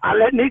 Mm-hmm. I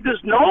let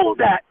niggas know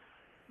that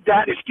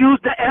excuse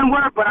the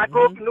N-word, but I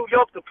go up to New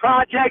York, the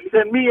projects,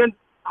 and me and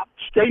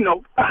they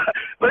know.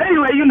 But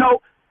anyway, you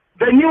know,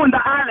 then you in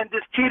the island,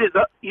 this kid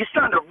he's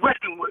trying to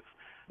reckon with.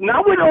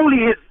 Not with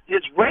only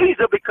his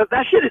razor, because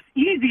that shit is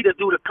easy to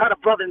do, to cut a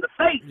brother in the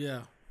face.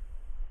 Yeah.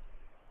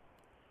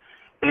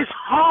 It's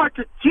hard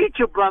to teach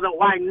a brother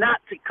why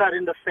not to cut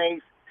in the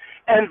face.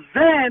 And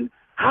then,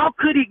 how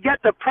could he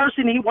get the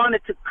person he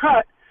wanted to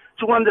cut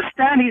to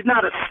understand he's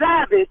not a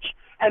savage,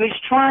 and he's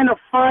trying to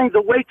find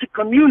a way to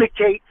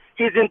communicate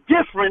his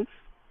indifference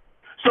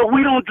so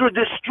we don't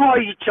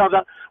destroy each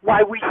other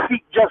while we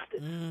seek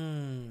justice.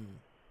 Mm.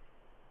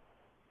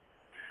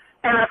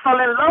 And I fell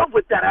in love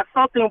with that. I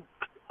felt in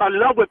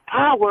love with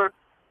power,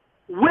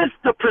 with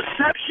the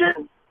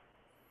perception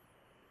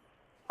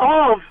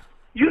of,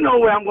 you know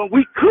where I'm going,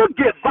 we could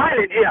get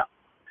violent here.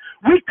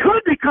 We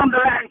could become the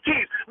Latin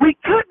Kings. We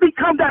could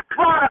become that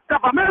product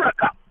of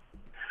America.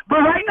 But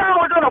right now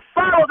we're going to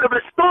follow the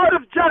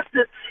restorative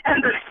justice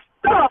and the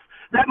stuff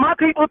that my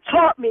people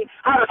taught me,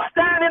 how to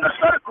stand in a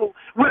circle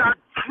with our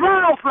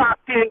drums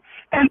locked in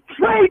and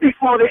pray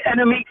before the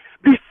enemy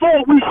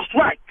before we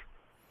strike.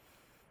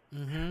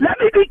 Mm-hmm. Let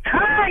me be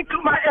kind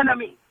to my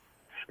enemy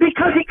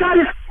because he got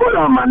his foot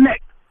on my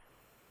neck.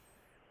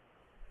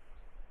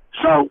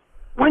 So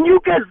when you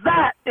get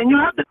that and you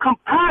have the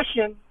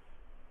compassion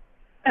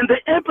and the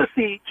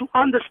empathy to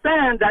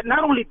understand that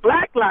not only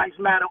Black lives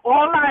matter,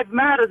 all lives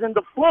matters in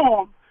the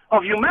form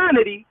of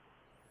humanity,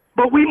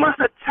 but we must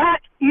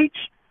attack each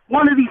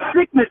one of these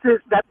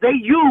sicknesses that they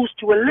use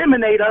to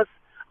eliminate us,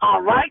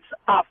 our rights,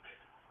 our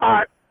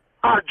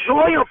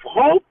joy of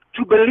hope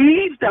to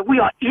believe that we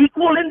are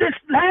equal in this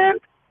land.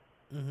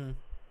 Mm-hmm.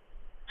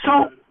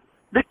 So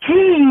the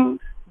King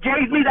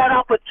gave me that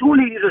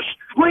opportunity to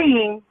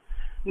scream,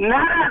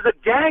 not as a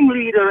gang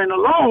leader and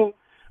alone,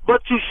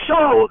 but to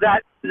show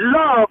that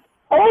love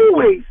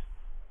always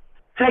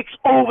takes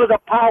over the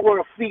power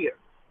of fear.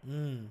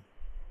 Mm.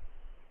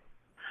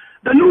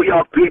 The New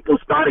York people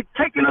started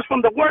taking us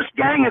from the worst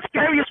gang and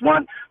scariest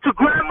one to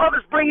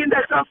grandmothers bringing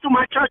their sons to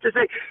my church and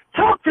say,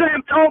 talk to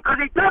him, Tone, because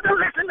he doesn't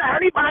listen to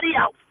anybody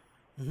else.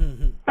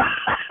 Mm-hmm.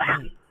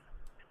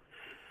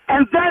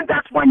 And then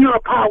that's when you're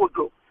a power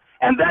group.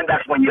 And then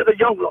that's when you're the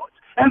Young Lords.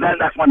 And then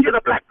that's when you're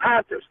the Black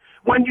Panthers.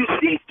 When you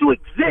cease to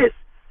exist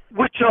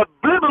with your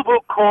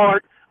biblical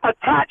cord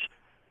attached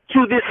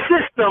to this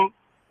system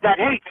that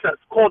hates us,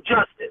 called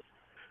justice,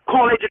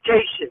 called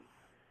education,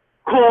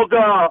 called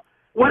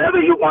whatever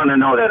you want to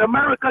know that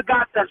America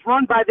got that's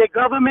run by their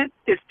government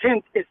is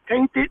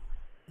tainted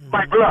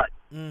by blood.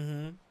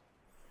 Mm-hmm.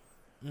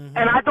 Mm-hmm.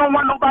 And I don't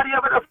want nobody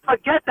ever to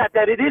forget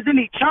that it isn't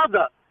each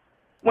other.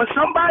 When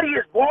somebody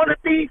is born a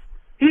thief,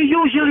 he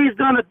usually is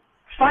going to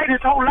fight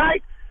his whole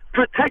life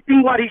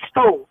protecting what he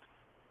stole.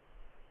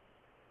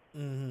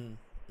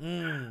 Mm-hmm.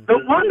 Mm. The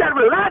one that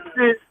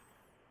relaxes,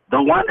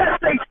 the one that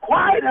stays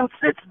quiet and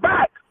sits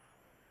back,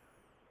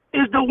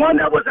 is the one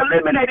that was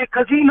eliminated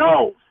because he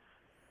knows.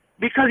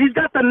 Because he's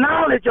got the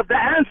knowledge of the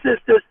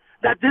ancestors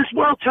that this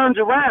world turns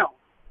around.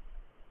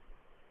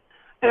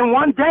 And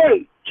one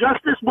day,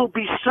 justice will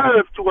be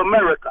served to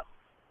America.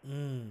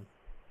 Mm.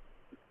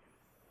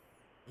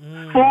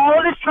 Mm. For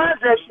all its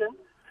transition,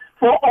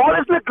 for all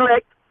its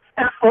neglect,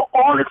 and for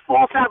all its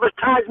false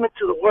advertisement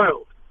to the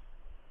world.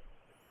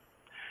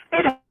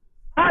 It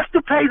has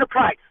to pay the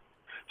price,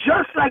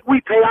 just like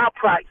we pay our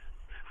price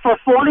for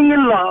falling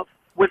in love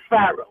with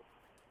Pharaoh,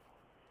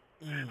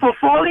 for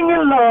falling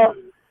in love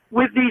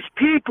with these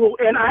people.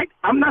 And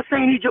I'm not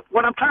saying Egypt.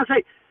 What I'm trying to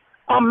say,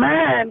 a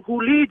man who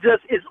leads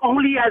us is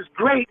only as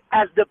great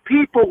as the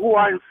people who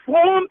are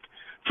informed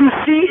to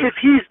see if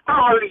he's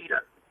our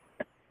leader.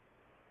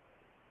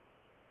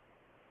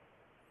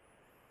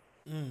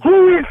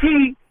 Who is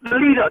he the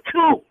leader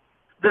to?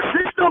 The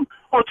system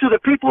or to the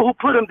people who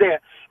put him there?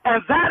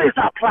 And that is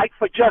our plight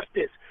for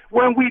justice.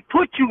 When we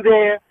put you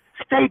there,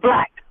 stay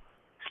Black,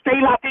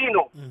 stay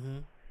Latino,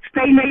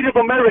 stay Native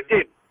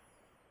American.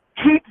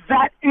 Keep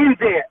that in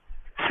there.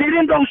 Sit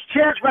in those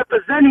chairs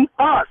representing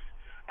us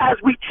as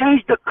we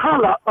change the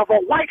color of a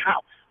White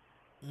House.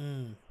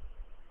 Mm.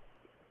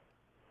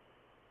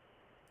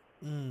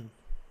 Mm.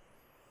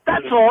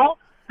 That's all.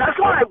 That's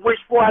all I wish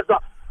for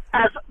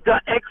as the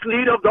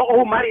ex-leader of the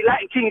almighty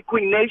Latin King and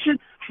Queen nation.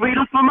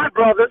 Freedom for my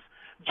brothers,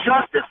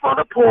 justice for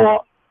the poor,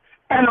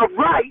 and a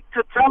right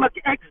to tell an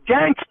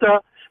ex-gangster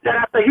that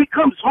after he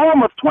comes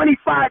home of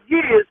 25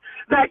 years,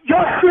 that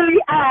your silly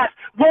ass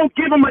won't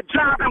give him a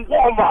job in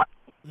Walmart.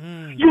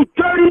 You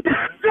dirty,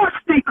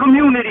 disgusting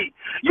community.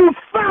 You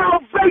foul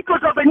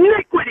vapors of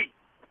iniquity.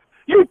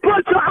 You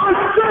bunch of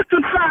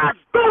uncircumcised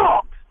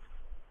dogs.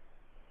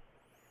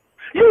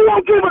 You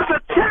won't give us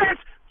a chance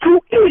to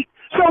eat,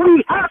 so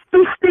we have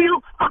to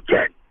steal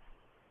again.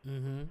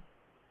 Mm-hmm.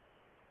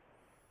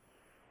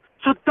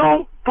 So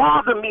don't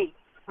bother me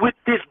with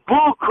this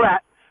bullcrap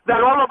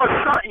that all of a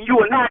sudden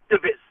you're an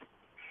activist.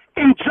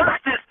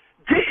 Injustice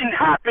didn't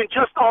happen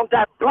just on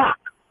that block.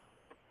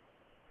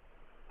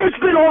 It's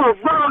been all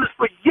around us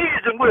for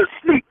years and we're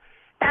asleep.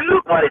 And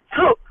look what it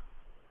took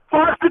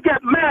for us to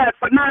get mad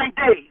for 9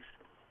 days.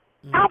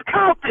 I'm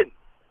counting.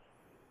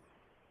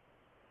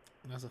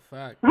 That's a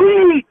fact. We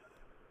need,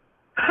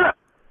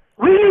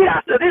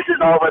 after this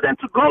is over, then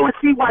to go and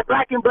see why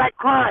black and black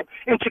crime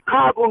in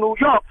Chicago, New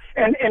York,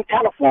 and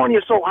California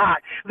is so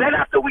high. Then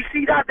after we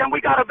see that, then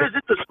we got to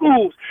visit the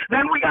schools.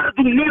 Then we got to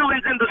do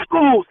kneelings in the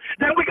schools.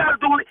 Then we got to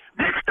do it.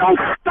 This don't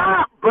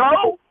stop,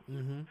 bro.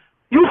 Mm-hmm.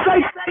 You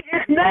say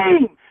his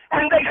name,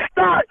 and they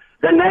start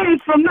the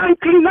names from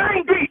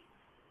 1990.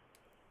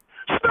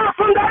 Start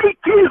from the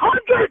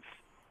 1800s.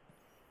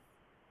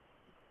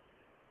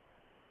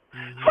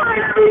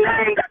 Find every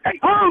name that they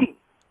hung.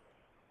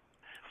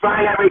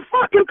 Find every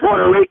fucking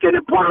Puerto Rican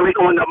in Puerto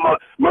Rico when the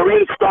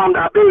Marines stormed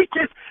our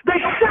beaches. They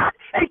shot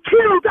and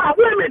killed our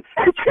women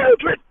and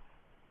children.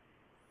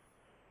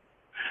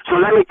 So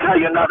let me tell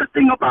you another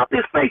thing about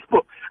this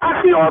Facebook.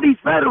 I see all these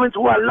veterans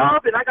who I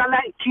love, and I got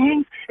Latin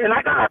Kings, and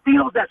I got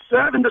Latinos that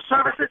serve in the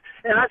services,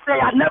 and I say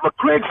I never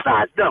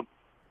criticized them.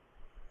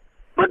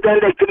 But then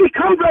they can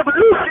become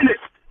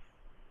revolutionists.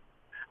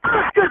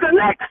 Oscar's the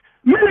next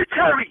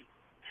military.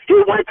 He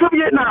went to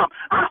Vietnam.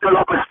 Oscar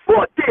Lopez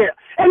fought there,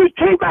 and he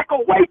came back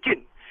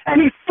awakened,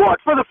 and he fought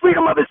for the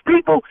freedom of his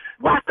people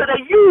after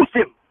they used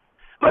him.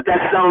 But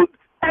there's some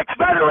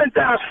ex-veterans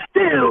that are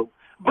still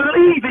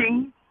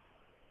believing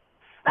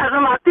as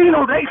a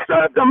Latino they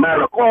served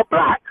America or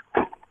black,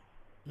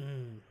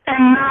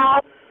 and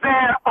now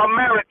they're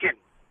American.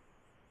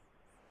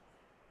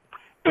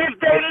 If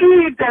they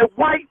leave their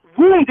white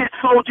wounded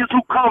soldiers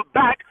who come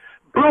back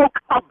broke,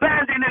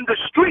 abandoned in the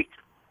street,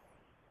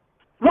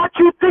 what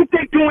you think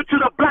they're doing to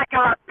the black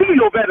and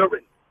Latino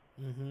veteran?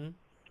 Mm-hmm.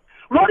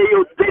 What do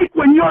you think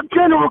when your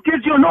general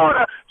gives you an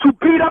order to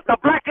beat up the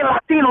black and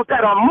Latinos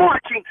that are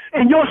marching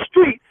in your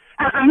street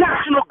as a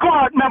National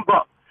Guard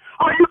member?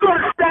 Are you going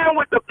to stand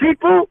with the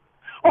people,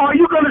 or are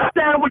you going to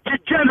stand with your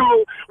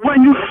general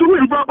when you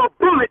shooting rubber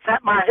bullets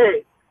at my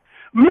head?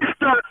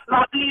 Mr.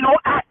 Latino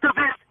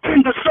activist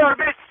in the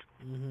service.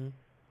 Mm-hmm.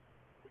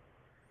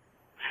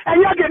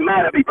 And y'all get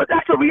mad at me, but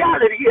that's a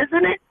reality,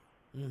 isn't it?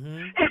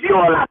 Mm-hmm. If you're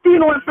a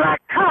Latino and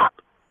black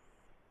cop,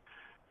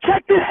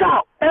 check this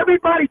out.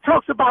 Everybody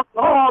talks about,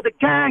 the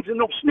gangs and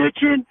no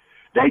snitching.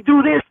 They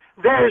do this.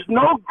 There is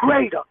no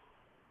greater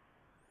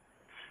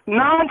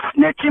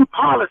non-snitching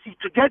policy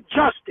to get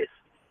justice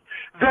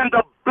than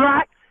the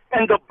black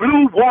and the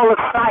blue wall of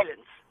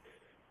silence.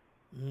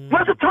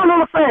 Where's the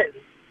Tunnel Affairs?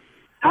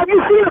 Have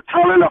you seen a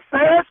Tunnel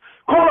Affairs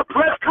call a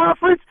press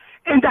conference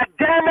in that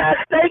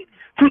damn-ass state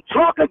to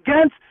talk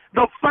against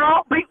the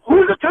foul?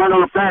 Who's the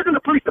Tunnel Affairs in the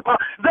police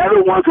department? They're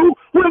the ones who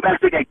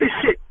investigate this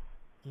shit.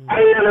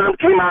 Ain't none of them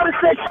came out and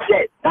said,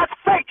 shit, that's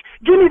fake.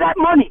 Give me that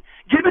money.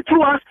 Give it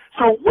to us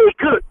so we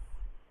could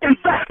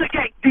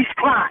investigate these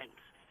crimes.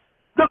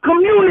 The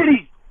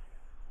community.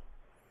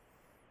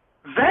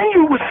 Then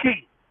you will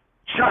see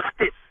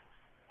justice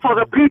for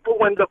the people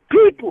when the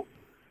people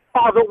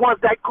are the ones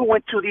that go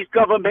into these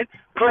government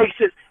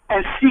places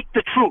and seek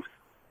the truth.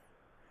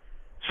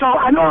 So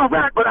I know I'm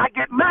right, but I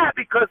get mad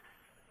because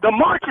the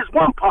march is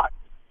one part.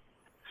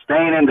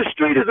 Staying in the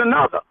street is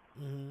another.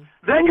 Mm-hmm.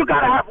 Then you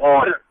got to have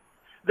order.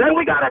 Then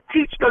we got to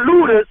teach the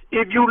looters,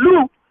 if you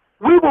loot,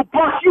 we will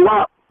bust you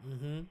up.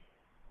 Mm-hmm.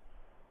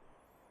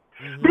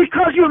 Mm-hmm.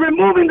 Because you're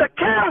removing the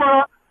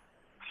camera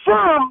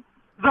from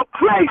the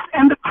place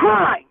and the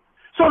crime.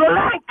 So the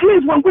Latin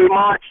Kings, when we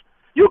march,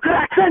 you could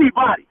ask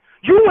anybody.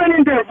 You went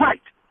in there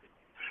right.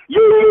 You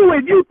knew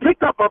if you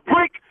picked up a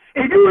brick,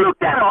 if you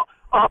looked at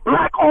a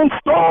black-owned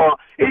store,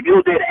 if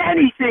you did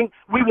anything,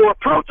 we will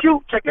approach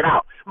you. Check it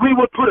out. We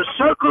will put a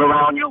circle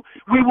around you.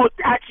 We will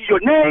ask you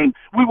your name.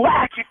 We will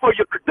ask you for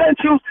your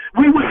credentials.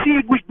 We will see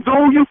if we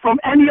know you from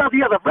any of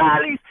the other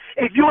rallies.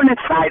 If you're an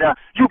insider,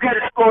 you get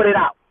escorted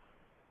out.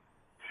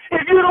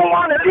 If you don't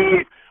want to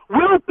leave,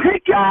 we'll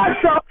pick your ass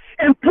up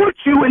and put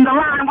you in the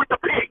line with the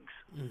pigs.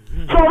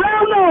 Mm-hmm. So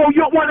they'll know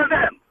you're one of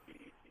them.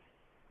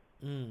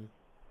 Mm.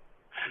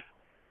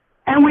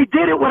 And we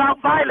did it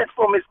without violence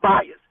for Miss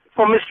Byers,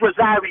 for Miss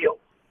Rosario,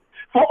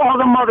 for all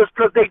the mothers,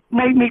 because they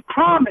made me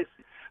promise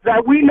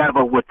that we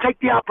never would take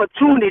the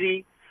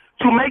opportunity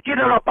to make it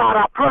about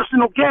our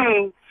personal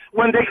gain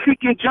when they're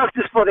seeking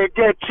justice for their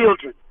dead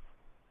children.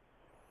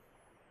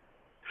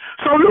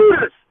 So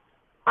looters,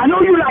 I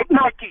know you like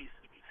Nikes.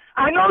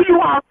 I know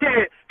you out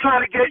there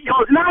trying to get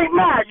yours, and I ain't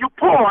mad. You're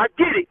poor, I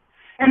get it.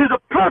 And it's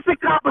a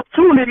perfect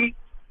opportunity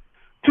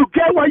to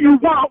get what you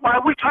want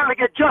while we're trying to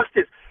get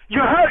justice.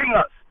 You're hurting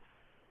us.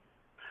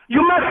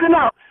 You're messing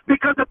up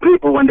because the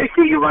people, when they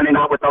see you running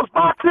out with those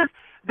boxes,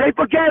 they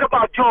forget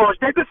about George.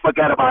 They just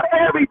forget about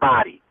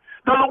everybody,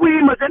 the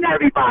Louimas and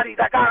everybody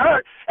that got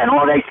hurt, and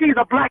all they see is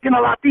a black and a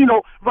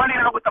Latino running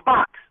out with the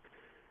box.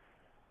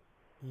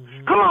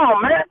 Mm-hmm. Come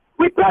on, man.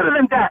 We're better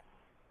than that.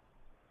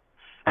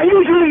 And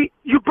usually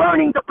you're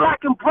burning the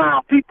black and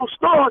brown people's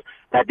stores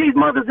that these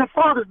mothers and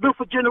fathers built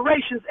for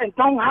generations and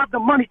don't have the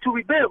money to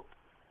rebuild.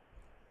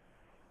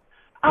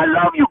 I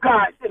love you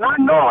guys, and I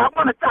know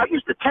I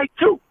used to take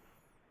too.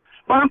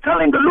 But I'm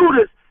telling the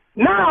looters,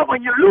 now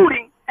when you're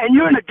looting and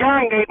you're in a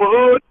gang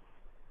neighborhood,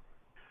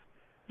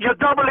 you're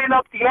doubling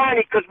up the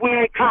ante because we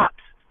ain't cops.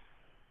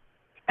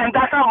 And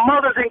that's our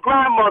mothers and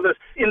grandmothers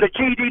in the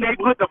GD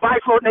neighborhood, the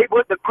Vice Lord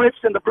neighborhood, the Crips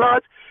and the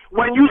Bloods.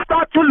 When you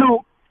start to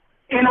loot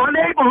in our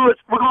neighborhoods,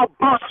 we're going to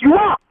bust you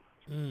up.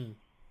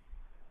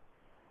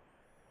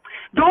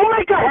 Don't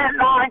make a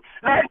headline,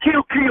 Latin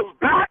King kills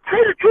black.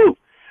 Say the truth.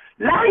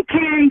 Latin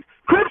Kings,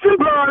 Crips and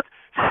Bloods,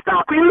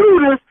 stopping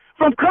looters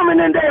from coming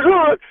in their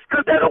hood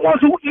because they're the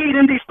ones who eat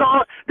in these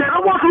stores. They're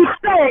the ones who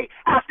stay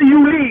after you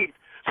leave.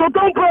 So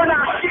don't burn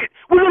our shit.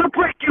 We're going to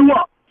break you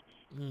up.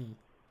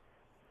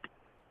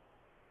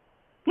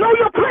 Know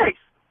your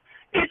place.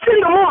 It's in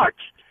the march.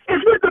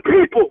 It's with the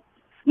people.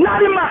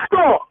 Not in my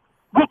store.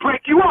 We'll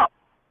break you up.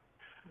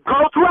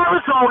 Go to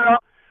Arizona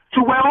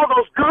to where all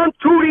those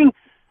gun-tooting,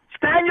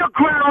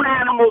 stand-your-ground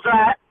animals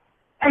are at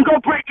and go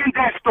break in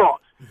their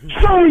stores.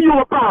 Show you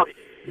about it.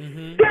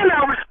 Then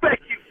I'll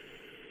respect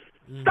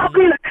you. Stop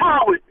being a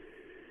coward.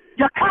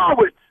 You're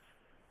cowards.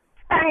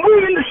 And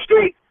we in the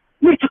street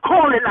need to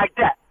call it like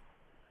that.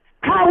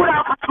 Coward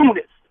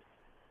opportunists.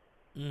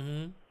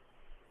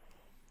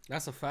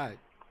 That's a fact.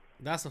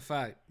 That's a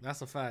fact.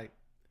 That's a fact.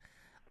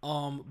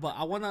 But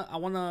I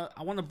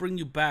wanna bring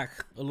you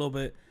back a little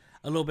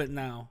bit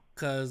now,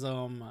 cause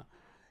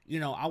you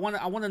know, I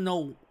wanna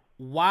know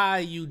why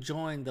you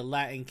joined the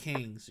Latin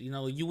Kings. You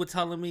know, you were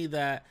telling me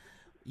that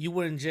you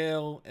were in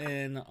jail,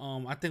 and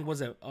I think was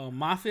it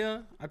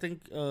Mafia? I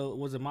think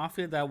was it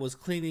Mafia that was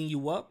cleaning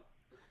you up?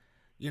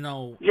 You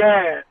know.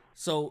 Yeah.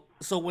 So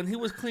when he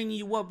was cleaning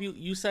you up,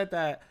 you said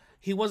that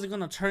he wasn't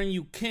gonna turn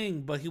you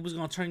king, but he was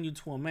gonna turn you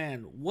to a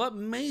man. What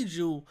made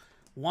you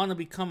want to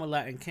become a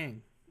Latin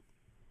King?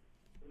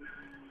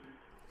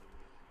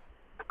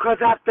 Because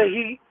after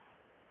he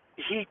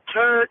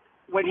turned,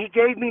 when he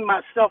gave me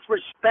my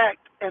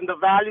self-respect and the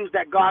values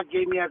that God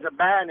gave me as a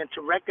man, and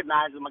to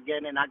recognize them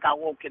again, and I got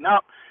woken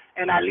up,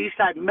 and at least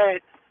I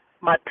met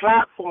my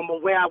platform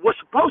of where I was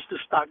supposed to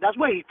start. That's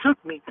where he took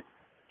me.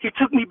 He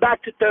took me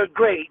back to 3rd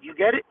grade. You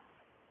get it?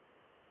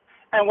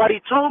 And what he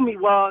told me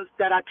was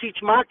that I teach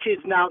my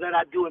kids now that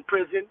I do in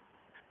prison.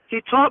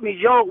 He taught me,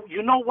 yo,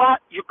 you know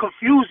what? You're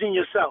confusing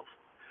yourself.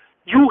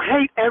 You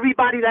hate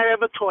everybody that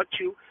ever taught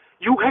you.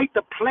 You hate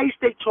the place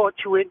they taught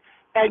you in,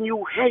 and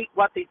you hate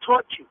what they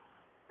taught you.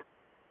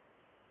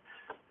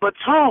 But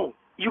Tone,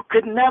 you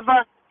could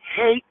never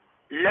hate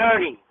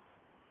learning.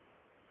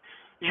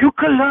 You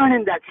could learn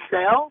in that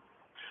cell.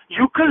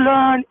 You could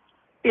learn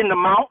in the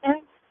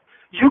mountains.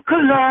 You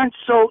could learn,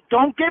 so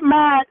don't get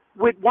mad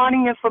with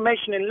wanting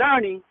information and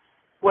learning.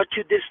 What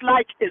you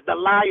dislike is the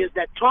liars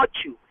that taught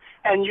you,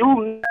 and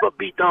you'll never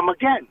be dumb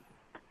again.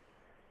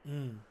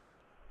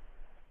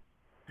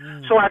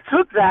 So I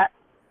took that,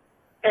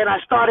 and I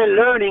started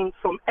learning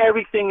from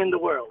everything in the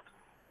world.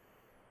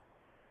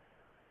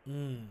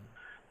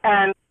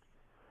 And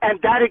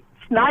that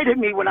ignited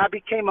me when I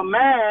became a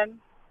man.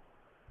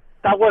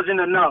 That wasn't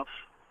enough.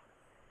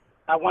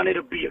 I wanted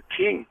to be a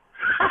king.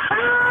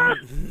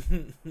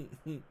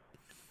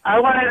 I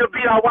wanted to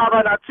be a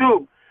Wabana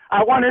too.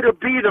 I wanted to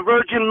be the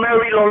Virgin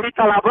Mary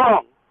Lolita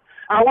Lebron.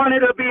 I wanted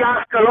to be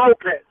Oscar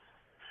Lopez.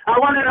 I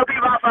wanted to be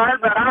Rafael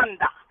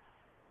Miranda.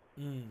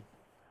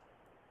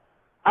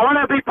 I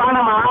wanted to be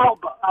Panama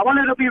Alba. I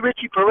wanted to be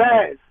Richie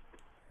Perez.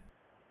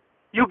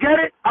 You get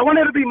it? I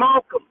wanted to be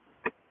Malcolm.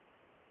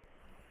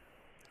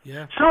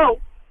 Yeah.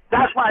 So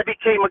that's why I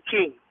became a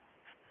king.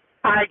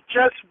 I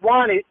just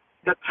wanted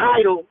the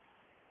title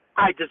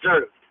I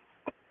deserved.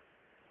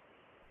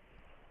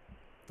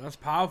 That's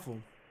powerful.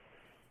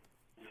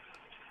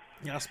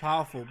 Yeah, that's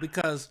powerful,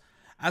 because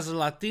as a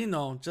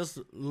Latino, just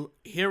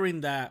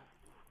hearing that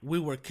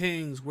we're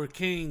kings,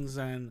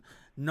 and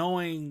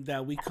knowing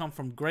that we come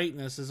from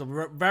greatness is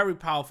a very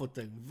powerful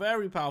thing.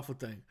 Very powerful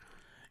thing.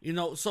 You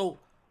know, so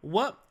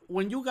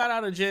when you got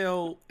out of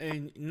jail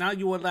and now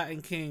you were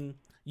Latin King,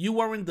 you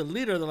weren't the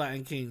leader of the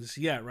Latin Kings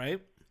yet,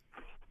 right?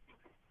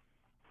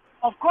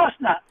 Of course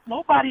not.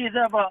 Nobody is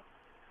ever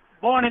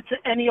born into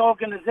any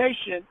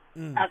organization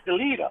as the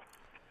leader.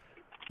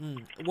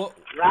 Well,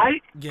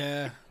 right?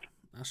 Yeah,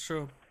 that's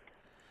true.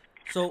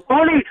 So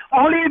only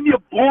if you're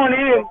born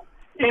in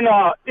you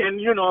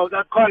know,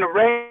 that kind of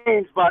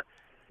range. But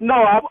no,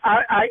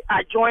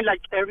 I joined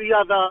like every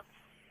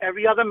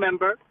other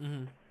member,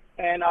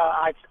 and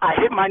I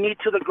hit my knee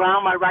to the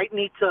ground, my right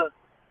knee to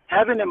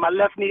heaven, and my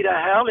left knee to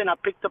hell, and I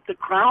picked up the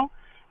crown,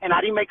 and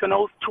I didn't make an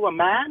oath to a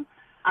man.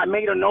 I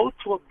made an oath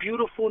to a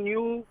beautiful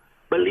new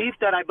belief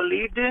that I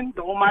believed in,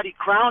 the almighty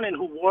crown, and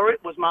who wore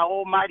it was my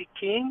almighty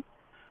king,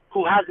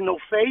 who has no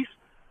face,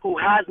 who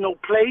has no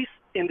place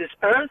in this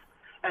earth,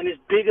 and is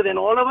bigger than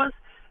all of us,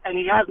 and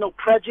he has no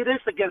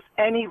prejudice against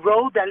any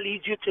road that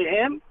leads you to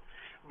him,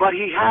 but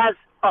he has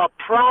a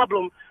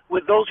problem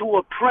with those who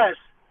oppress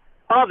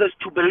others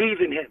to believe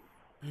in him.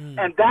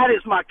 And that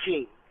is my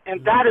king,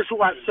 and that is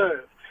who I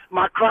serve.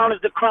 My crown is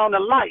the crown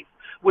of life,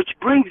 which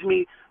brings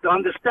me the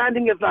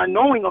understanding of my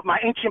knowing of my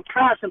ancient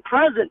past and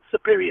present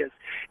superiors,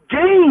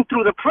 gained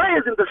through the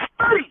prayers and the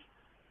study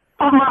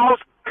of my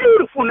most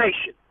beautiful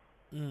nation.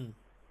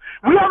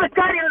 We are the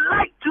guiding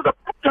light to the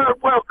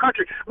third world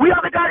country. We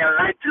are the guiding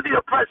light to the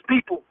oppressed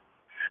people.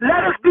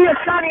 Let us be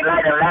shining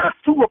light and let us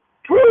to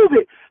prove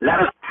it. Let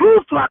us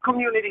prove to our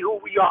community who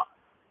we are.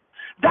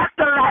 That's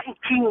the Latin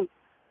King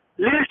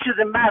literatures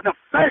and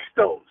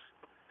manifestos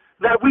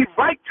that we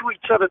write to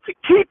each other to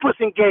keep us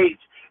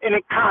engaged and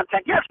in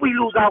contact. Yes, we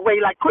lose our way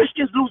like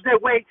Christians lose their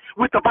way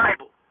with the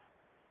Bible.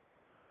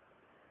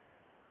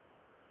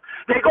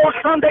 They go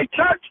Sunday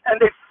church and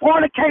they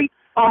fornicate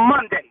on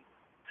Monday.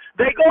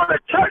 They go to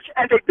church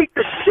and they beat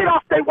the shit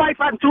off their wife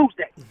on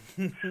Tuesday.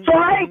 So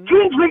Latin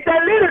Kings read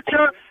that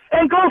literature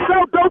and go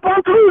sell dope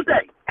on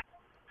Tuesday.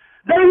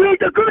 They read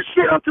the good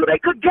shit until they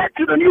could get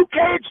to the new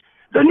cage,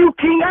 the new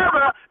king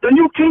era, the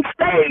new king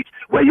stage,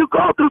 where you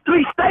go through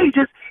 3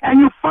 stages and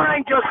you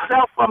find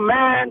yourself a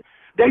man,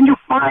 then you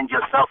find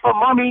yourself a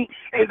mummy,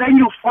 and then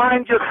you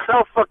find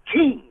yourself a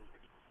king.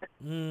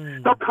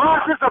 The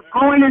process of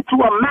growing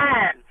into a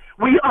man,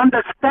 we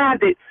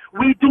understand it.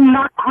 We do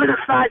not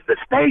criticize the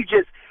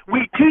stages.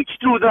 We teach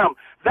through them.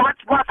 That's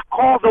what's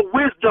called the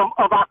wisdom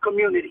of our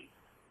community.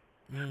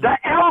 The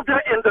elder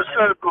in the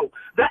circle,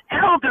 the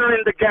elder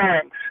in the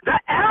gang, the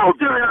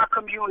elder in our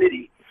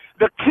community.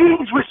 The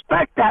kings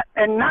respect that,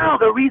 and now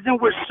the reason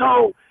we're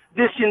so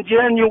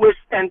disingenuous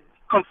and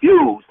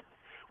confused,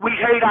 we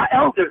hate our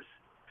elders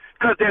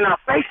because they're not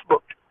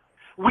Facebook.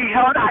 We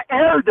hate our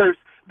elders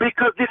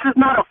because this is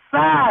not a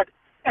fad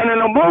and an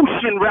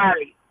emotion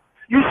rally.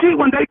 You see,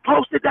 when they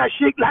posted that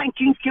shit, Latin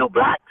Kings Kill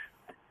Blacks,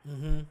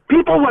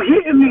 people were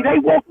hitting me. They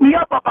woke me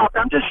up about that.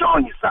 I'm just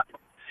showing you something.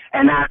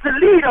 And as a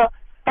leader,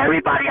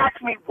 everybody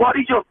asked me, what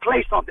is your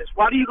place on this?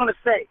 What are you going to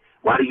say?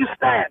 Why do you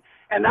stand?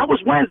 And that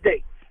was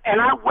Wednesday.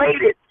 And I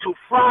waited to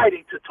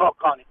Friday to talk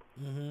on it.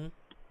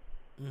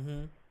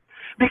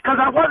 Because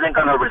I wasn't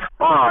going to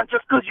respond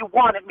just because you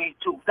wanted me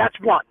to. That's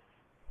one.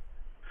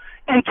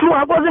 And two,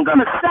 I wasn't going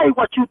to say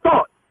what you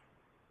thought.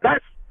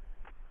 That's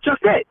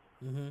just it.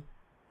 And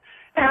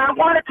I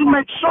wanted to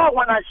make sure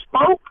when I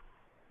spoke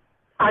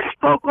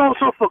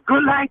also for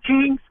good Latin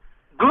Kings,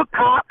 good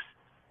cops,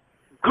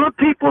 good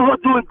people who are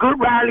doing good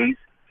rallies,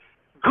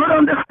 good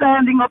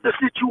understanding of the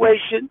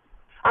situation.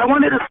 I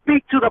wanted to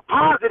speak to the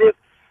positive.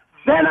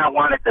 Then I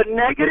wanted the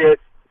negative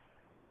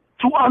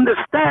to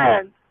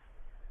understand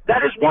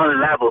that is one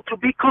level to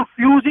be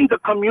confusing the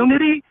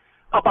community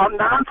about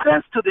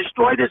nonsense to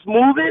destroy this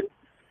movement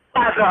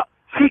as a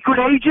secret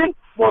agent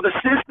for the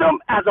system,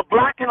 as a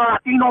black and a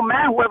Latino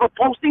man, whoever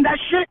posting that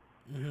shit,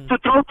 to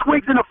throw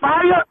twigs in the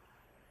fire.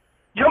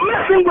 You're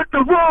messing with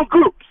the wrong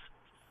groups.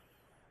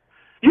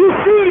 You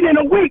see it in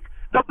a week.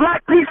 The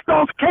Black Peace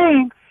Stones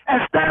came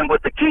and stand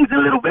with the Kings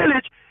in Little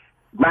Village.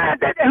 Man,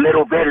 that in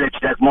Little Village,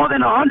 there's more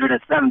than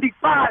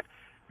 175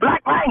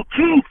 Black Latin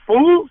Kings,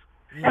 fools.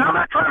 And I'm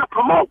not trying to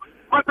promote,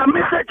 but the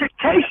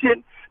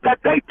miseducation that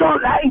they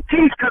thought Latin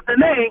Kings, because the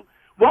name,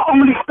 were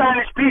only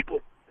Spanish people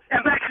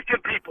and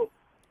Mexican people.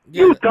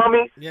 Yeah, you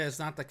dummies. Yeah, it's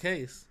not the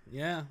case.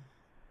 Yeah,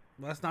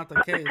 that's not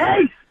the case.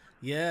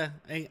 Yeah,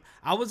 and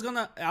I was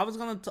gonna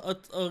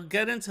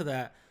get into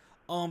that,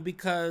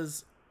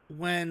 because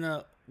when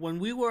I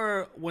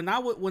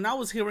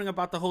was hearing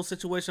about the whole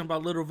situation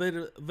about Little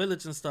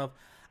Village and stuff,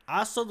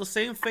 I saw the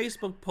same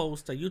Facebook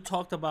post that you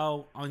talked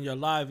about on your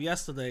live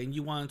yesterday and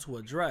you wanted to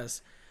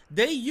address.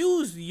 They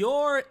used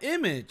your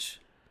image.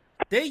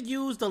 They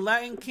used the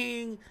Latin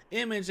King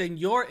image, and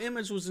your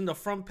image was in the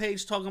front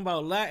page talking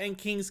about Latin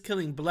Kings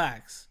killing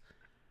blacks.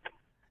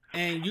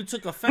 And you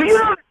took offense.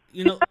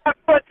 You know,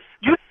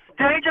 you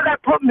danger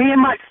that put me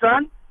and my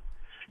son.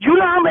 You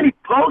know how many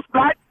posts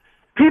black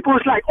people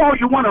is like, oh,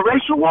 you want a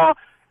racial war?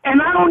 And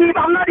I'm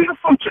not even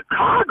from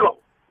Chicago.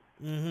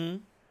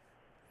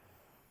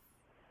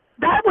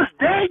 That was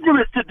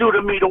dangerous to do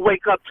to me, to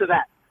wake up to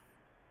that.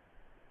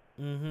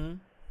 And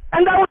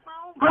that was my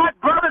own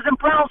black brothers and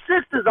brown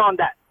sisters on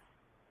that.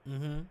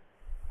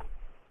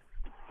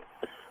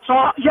 So,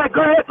 yeah,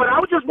 go ahead. But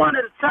I just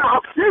wanted to tell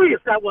how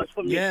serious that was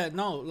for me. Yeah,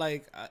 no,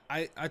 like,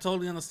 I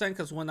totally understand,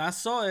 because when I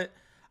saw it,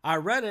 I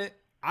read it,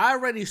 I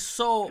already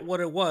saw what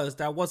it was.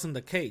 That wasn't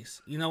the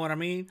case. You know what I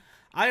mean?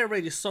 I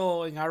already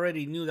saw and I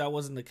already knew that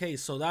wasn't the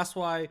case. So that's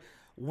why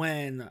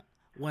when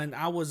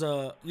I was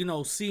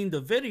seeing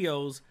the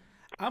videos,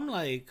 I'm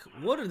like,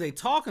 what are they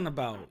talking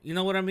about? You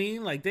know what I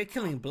mean? Like, they're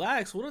killing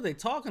blacks. What are they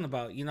talking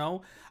about? You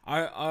know,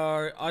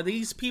 are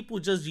these people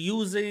just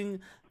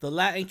using the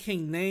Latin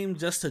King name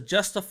just to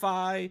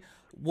justify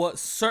what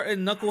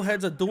certain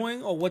knuckleheads are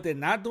doing or what they're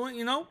not doing?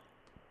 You know.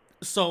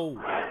 So,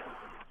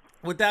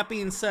 with that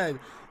being said,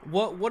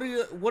 what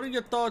are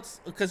your thoughts?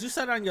 Because you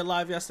said on your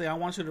live yesterday, I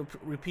want you to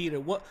repeat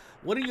it. What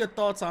are your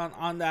thoughts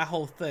on that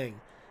whole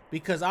thing?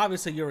 Because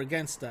obviously you're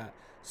against that.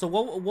 So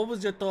what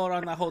was your thought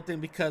on that whole thing?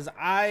 Because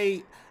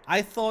I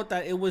thought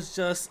that it was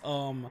just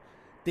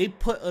they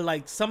put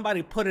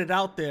somebody put it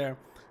out there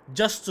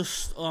just to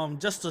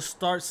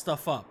start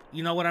stuff up.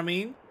 You know what I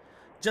mean?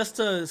 Just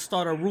to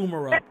start a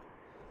rumor up.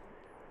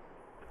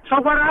 So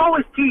what I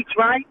always teach,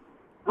 right?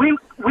 We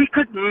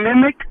could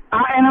mimic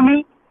our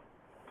enemy,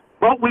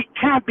 but we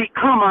can't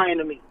become our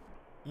enemy.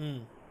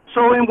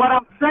 So in what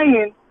I'm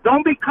saying,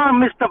 don't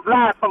become Mr.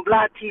 Vlad from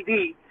Vlad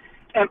TV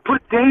and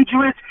put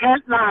dangerous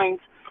headlines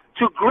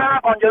to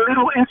grab on your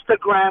little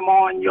Instagram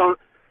or on your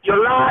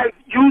your live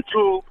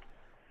YouTube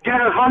get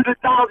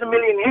 100,000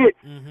 million hits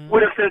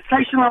with a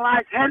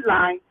sensationalized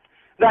headline,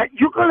 that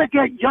you're gonna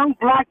get young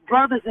black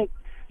brothers, and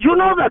you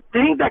know the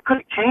thing that could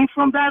have came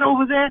from that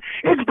over there?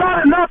 It's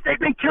bad enough they've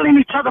been killing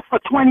each other for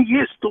 20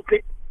 years,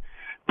 stupid.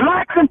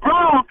 Blacks and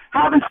browns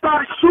haven't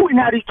started shooting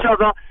at each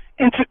other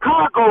in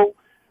Chicago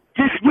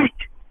this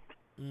week.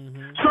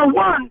 So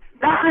one,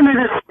 that's an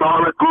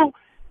historical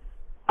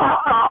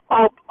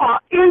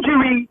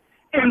injury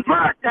in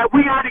birth that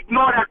we had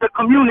ignored as the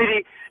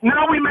community.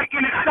 Now we're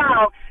making it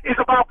sound it's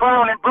about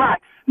brown and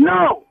black.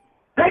 No,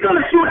 they're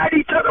gonna shoot at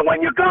each other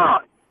when you're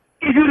gone.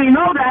 If you didn't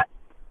know that,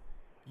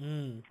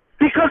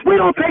 because we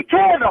don't take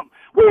care of them,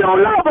 we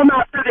don't love them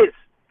after this.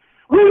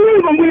 We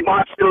leave them, we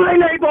march through their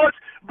neighborhoods,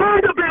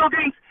 burn the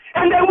buildings,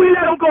 and then we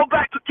let them go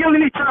back to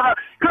killing each other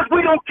because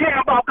we don't care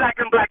about black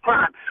and black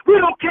crime. We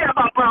don't care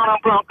about brown on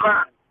brown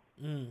crime.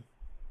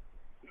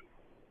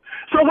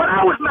 So what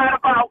I was mad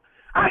about,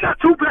 I got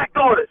 2 black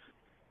daughters.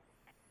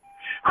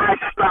 I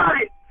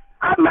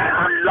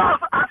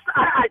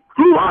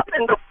grew up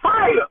in the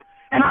fire,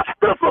 and I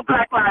stood for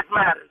Black Lives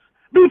Matter.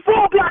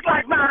 Before Black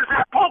Lives Matter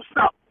had post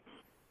up.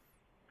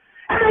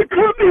 And they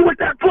put me with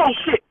that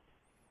bullshit.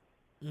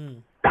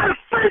 That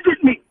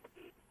offended me.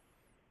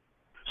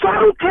 So I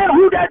don't care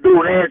who that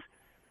dude is.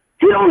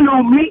 He don't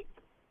know me.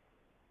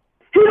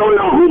 He don't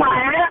know who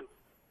I am.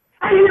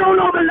 And he don't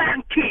know the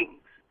Latin Kings.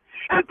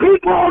 And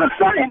people all of a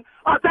sudden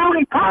are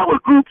downing power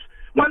groups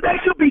when they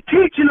should be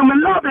teaching them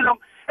and loving them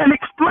and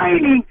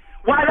explaining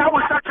why that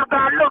was such a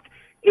bad look,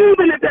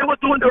 even if they were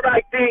doing the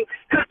right thing,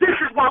 because this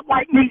is what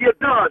white media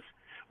does.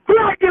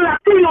 Black and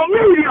Latino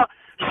media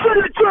should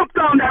have jumped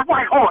on that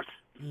white horse.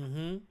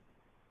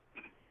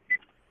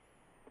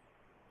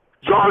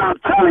 So all I'm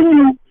telling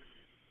you,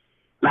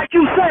 like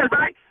you said,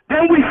 right?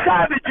 Then we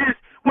savages,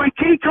 when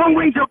King Kong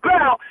rings a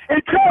bell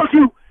and tells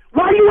you,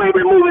 why you ain't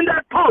removing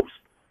that post?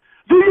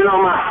 Do you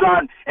know my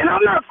son? And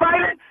I'm not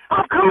fighting.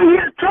 I'm coming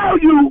here to tell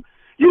you,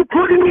 you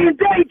putting me in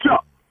danger.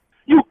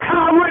 You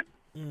coward.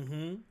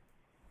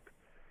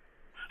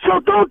 So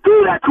don't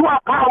do that to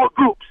our power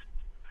groups.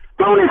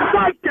 Don't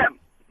incite them.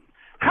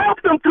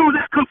 Help them through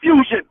this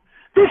confusion.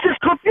 This is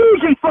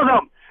confusion for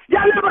them.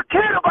 Y'all never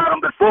cared about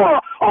them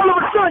before. All of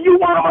a sudden, you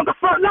want them on the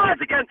front lines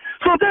again.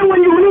 So then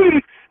when you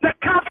leave, the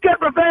cops get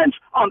revenge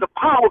on the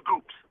power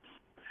groups.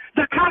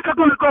 The cops are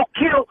going to go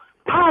kill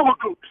power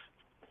groups.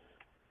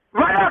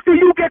 Right after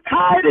you get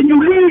tired and you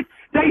leave,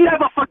 they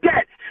never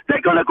forget.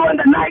 They're going to go in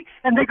the night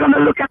and they're going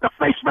to look at the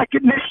face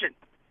recognition.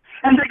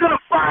 And they're going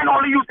to find all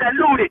of you that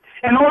looted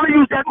and all of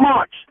you that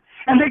marched.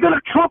 And they're going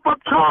to trump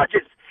up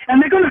charges.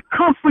 And they're going to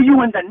come for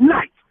you in the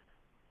night.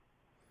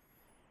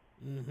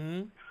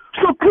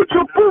 So put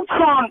your boots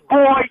on,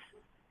 boys.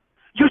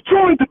 You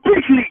joined the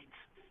big leagues.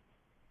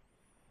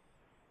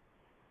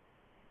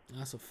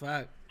 That's a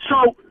fact.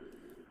 So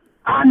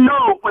I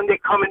know when they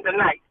come in the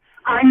night.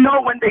 I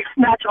know when they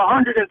snatch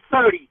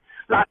 130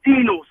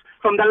 Latinos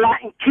from the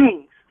Latin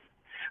Kings.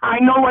 I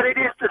know what it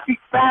is to see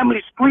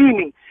families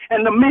screaming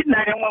in the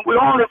midnight, and when we're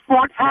all in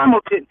Fort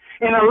Hamilton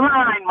in a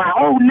line, my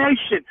whole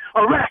nation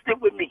arrested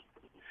with me.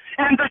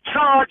 And the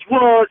charge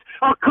was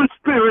a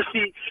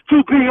conspiracy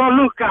to be a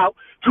lookout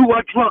to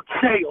a drug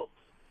sale.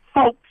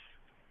 Folks.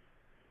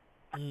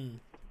 And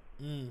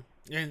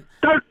 13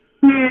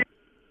 years,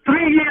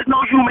 3 years,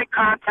 no human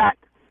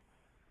contact.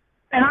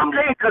 And I'm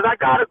late because I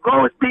got to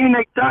go. It's being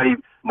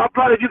 8:30. My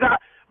brother,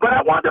 but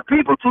I want the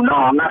people to know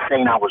I'm not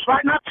saying I was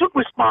right. And I took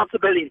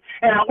responsibility.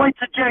 And I went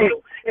to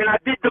jail. And I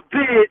did the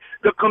bid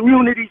the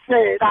community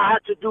said I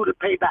had to do to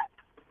pay back.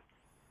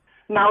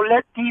 Now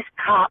let these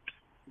cops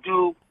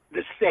do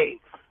the same.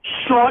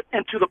 Short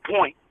and to the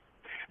point.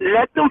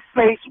 Let them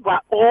face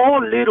what all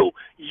little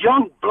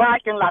young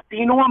black and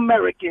Latino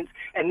Americans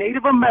and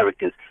Native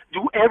Americans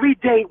do every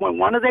day when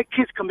one of their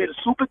kids commit a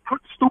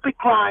stupid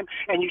crime,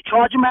 and you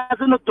charge them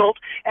as an adult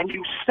and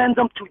you send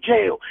them to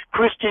jail.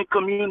 Christian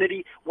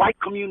community, white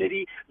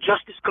community,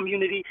 justice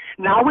community.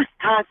 Now it's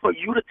time for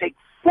you to take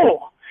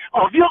 4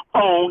 of your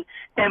own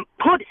and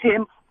put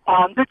him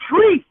on the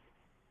tree.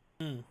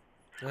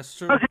 That's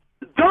true. Because if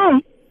you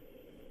don't,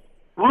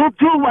 we'll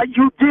do what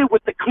you did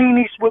with the Clint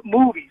Eastwood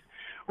movies.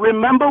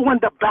 Remember when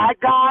the bad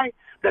guy,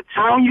 the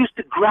town used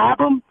to grab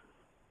him?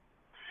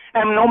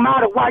 And no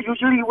matter what,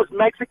 usually he was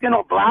Mexican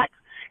or black,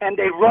 and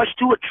they rushed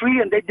to a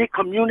tree and they did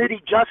community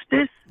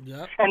justice.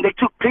 Yep. And they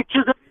took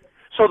pictures of it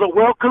so the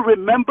world could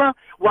remember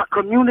what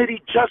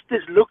community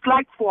justice looked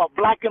like for a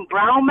black and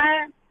brown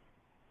man.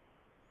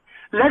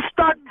 Let's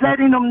start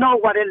letting them know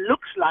what it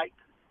looks like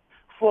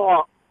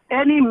for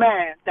any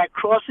man that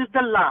crosses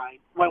the line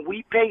when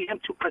we pay him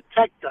to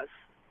protect us,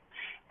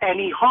 and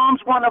he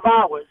harms one of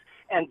ours,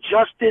 and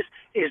justice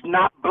is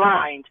not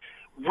blind.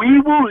 We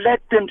will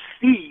let them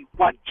see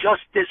what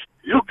justice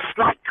looks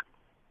like,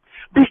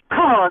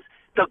 because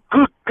the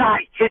good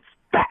guy hits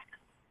back.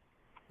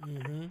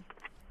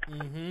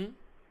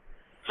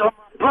 So,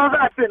 brother,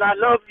 I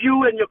love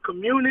you and your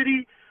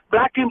community.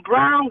 Black and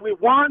brown, we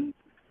won.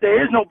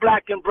 There is no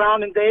black and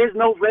brown, and there is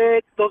no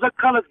red. Those are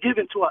colors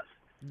given to us.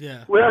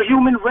 Yeah. We're a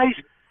human race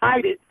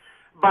united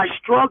by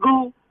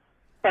struggle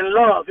and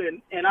love.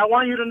 And I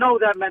want you to know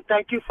that, man.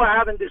 Thank you for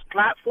having this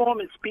platform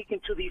and speaking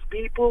to these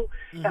people,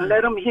 and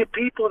let them hear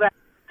people that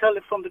tell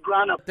it from the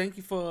ground up. Thank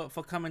you for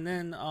coming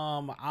in.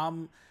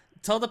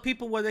 Tell the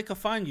people where they can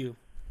find you.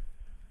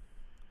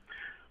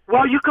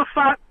 Well, you can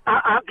find,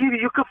 I'll give you,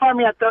 you can find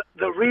me at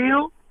the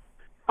real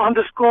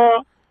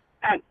 _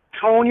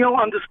 Antonio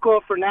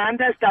 _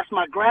 Fernandez. That's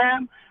my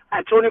gram.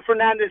 Antonio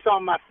Fernandez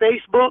on my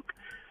Facebook.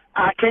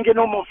 I can't get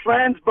no more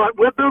friends, but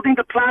we're building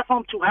the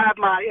platform to have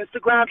my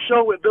Instagram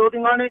show. We're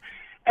building on it.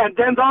 And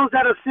then those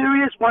that are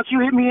serious, once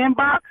you hit me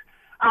inbox,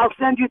 I'll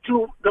send you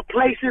to the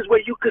places where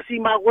you can see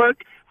my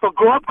work for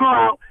Grow Up, Grow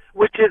Out,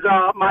 which is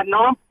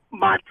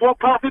my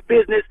for-profit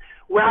business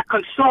where I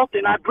consult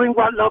and I bring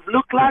what love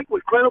look like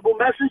with credible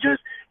messengers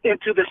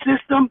into the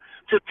system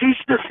to teach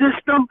the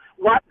system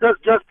what does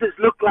justice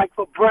look like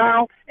for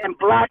brown and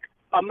black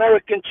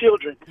American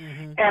children.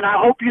 And I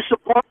hope you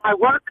support my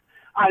work.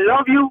 I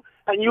love you,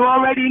 and you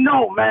already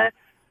know, man,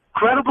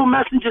 credible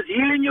messengers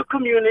healing your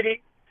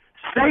community,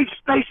 safe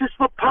spaces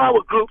for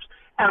power groups,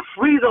 and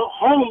free the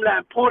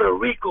homeland, Puerto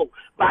Rico,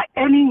 by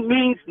any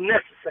means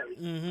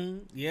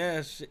necessary.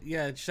 Yeah.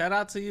 Shout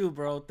out to you,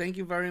 bro. Thank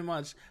you very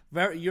much.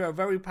 You're a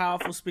very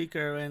powerful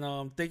speaker,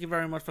 and thank you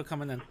very much for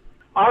coming in.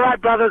 All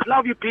right, brothers.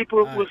 Love you,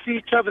 people. We'll see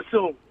each other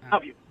soon.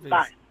 Love you. Peace.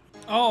 Bye.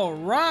 All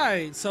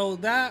right. So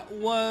that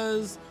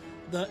was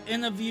the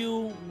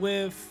interview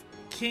with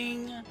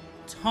King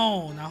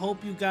Tone. I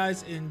hope you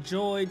guys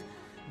enjoyed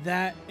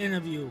that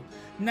interview.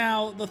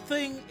 Now, the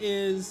thing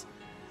is,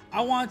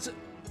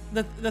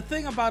 the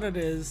thing about it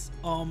is,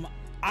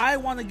 I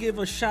want to give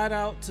a shout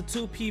out to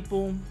two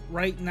people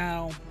right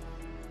now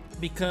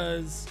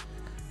because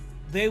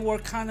they were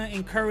kind of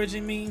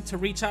encouraging me to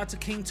reach out to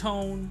King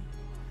Tone,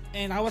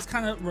 and I was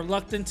kind of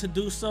reluctant to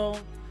do so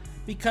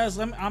because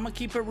I'm gonna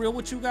keep it real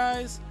with you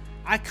guys.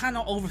 I kind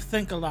of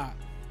overthink a lot.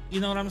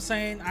 You know what I'm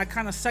saying? I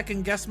kind of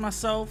second guess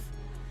myself,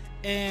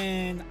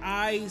 and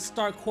I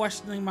start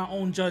questioning my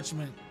own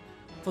judgment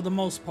for the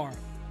most part.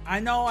 I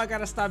know I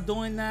gotta stop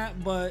doing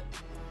that, but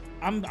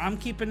I'm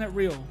keeping it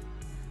real.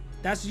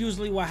 That's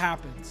usually what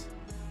happens.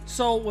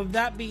 So with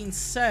that being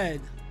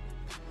said,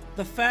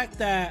 the fact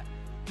that,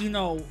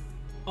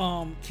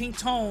 King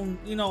Tone,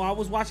 I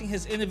was watching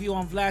his interview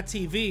on Vlad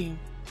TV.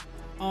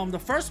 The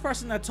first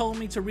person that told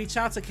me to reach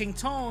out to King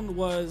Tone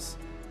was,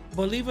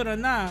 believe it or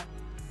not,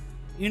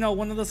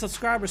 one of the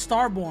subscribers,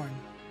 Starborn.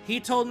 He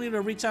told me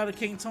to reach out to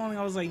King Tone, and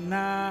I was like,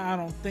 nah, I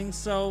don't think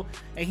so.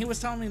 And he was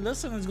telling me,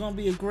 listen, it's gonna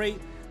be a great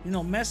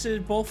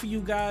message, both of you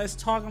guys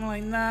talking. I'm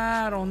like,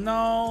 nah, I don't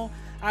know.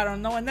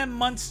 And then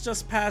months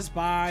just passed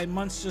by.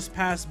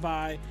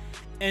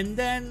 And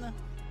then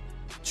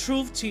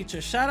Truth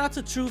Teacher, shout out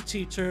to Truth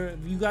Teacher. If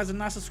you guys are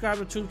not subscribed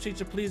to Truth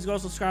Teacher, please go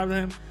subscribe to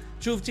him.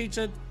 Truth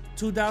Teacher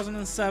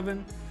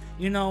 2007.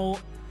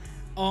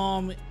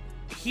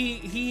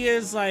 He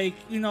is like,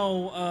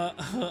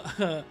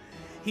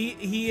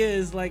 he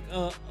is like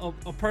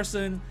a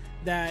person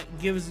that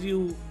gives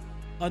you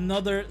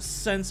another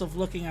sense of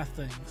looking at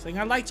things. And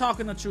I like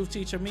talking to Truth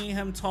Teacher. Me and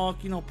him talk,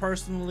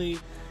 personally,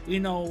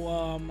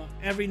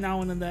 every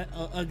now and then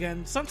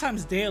again,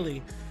 sometimes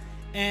daily.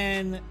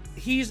 And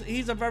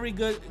he's a very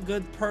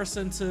good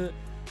person to,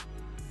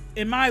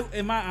 in my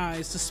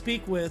eyes, to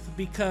speak with,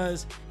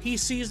 because he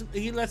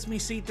lets me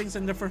see things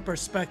in different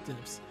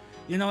perspectives.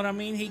 You know what I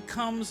mean? He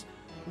comes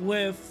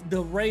with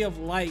the ray of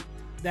light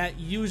that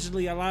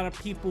usually a lot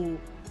of people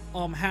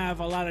have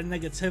a lot of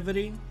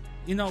negativity.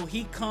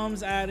 He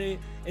comes at it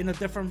in a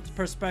different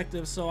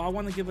perspective. So I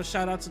want to give a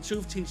shout out to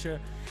Truth Teacher.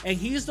 And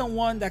he's the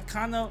one that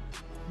kind of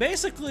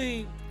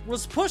basically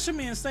was pushing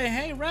me and saying,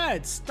 hey,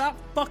 Rad, stop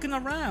fucking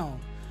around.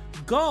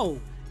 Go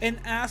and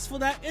ask for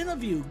that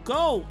interview.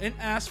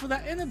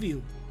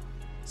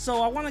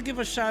 So I want to give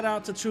a shout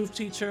out to Truth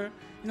Teacher,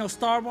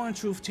 Starborn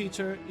Truth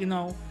Teacher,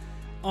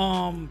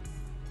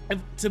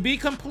 to be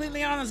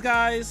completely honest,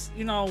 guys,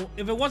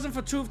 if it wasn't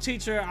for Truth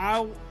Teacher,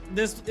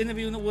 this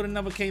interview would have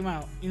never came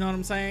out. You know what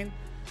I'm saying?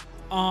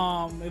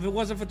 If it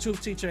wasn't for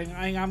Truth Teacher,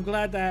 I'm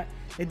glad that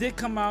it did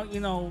come out.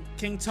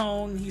 King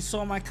Tone, he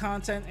saw my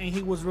content and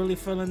he was really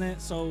feeling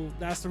it. So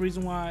that's the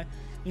reason why,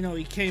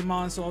 he came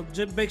on. So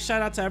just big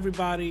shout out to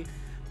everybody.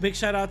 Big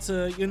shout out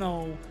to,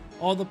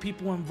 all the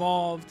people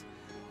involved.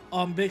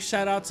 Big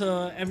shout out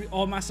to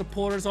all my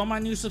supporters, all my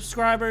new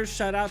subscribers.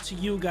 Shout out to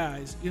you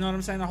guys. You know what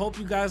I'm saying? I hope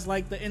you guys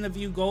like the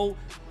interview. Go,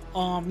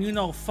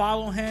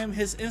 follow him.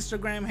 His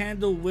Instagram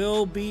handle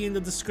will be in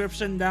the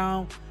description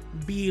down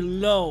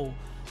below.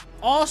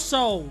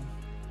 Also,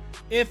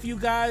 if you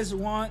guys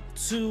want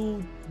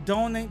to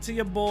donate to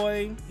your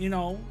boy,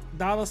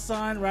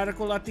 $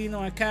 Radical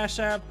Latino at Cash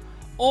App,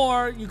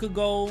 or you could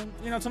go,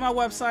 to my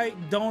website,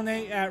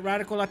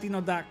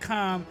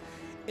 donate@radicallatino.com.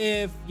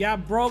 If y'all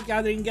broke,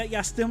 y'all didn't get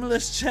your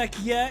stimulus check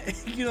yet,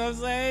 you know what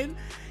I'm saying?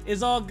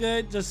 It's all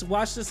good. Just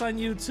watch this on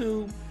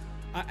YouTube.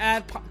 An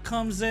ad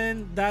comes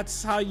in.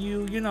 That's how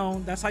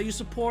that's how you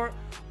support.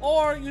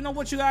 Or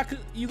what you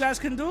guys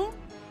can do?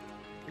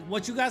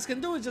 What you guys can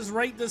do is just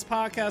rate this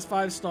podcast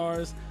 5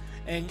 stars,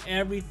 and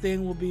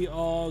everything will be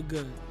all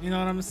good. You know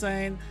what I'm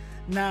saying?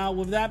 Now,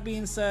 with that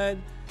being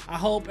said, I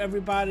hope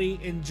everybody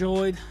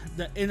enjoyed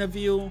the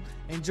interview,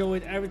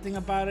 enjoyed everything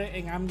about it,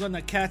 and I'm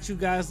gonna catch you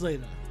guys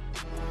later.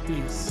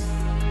 Peace.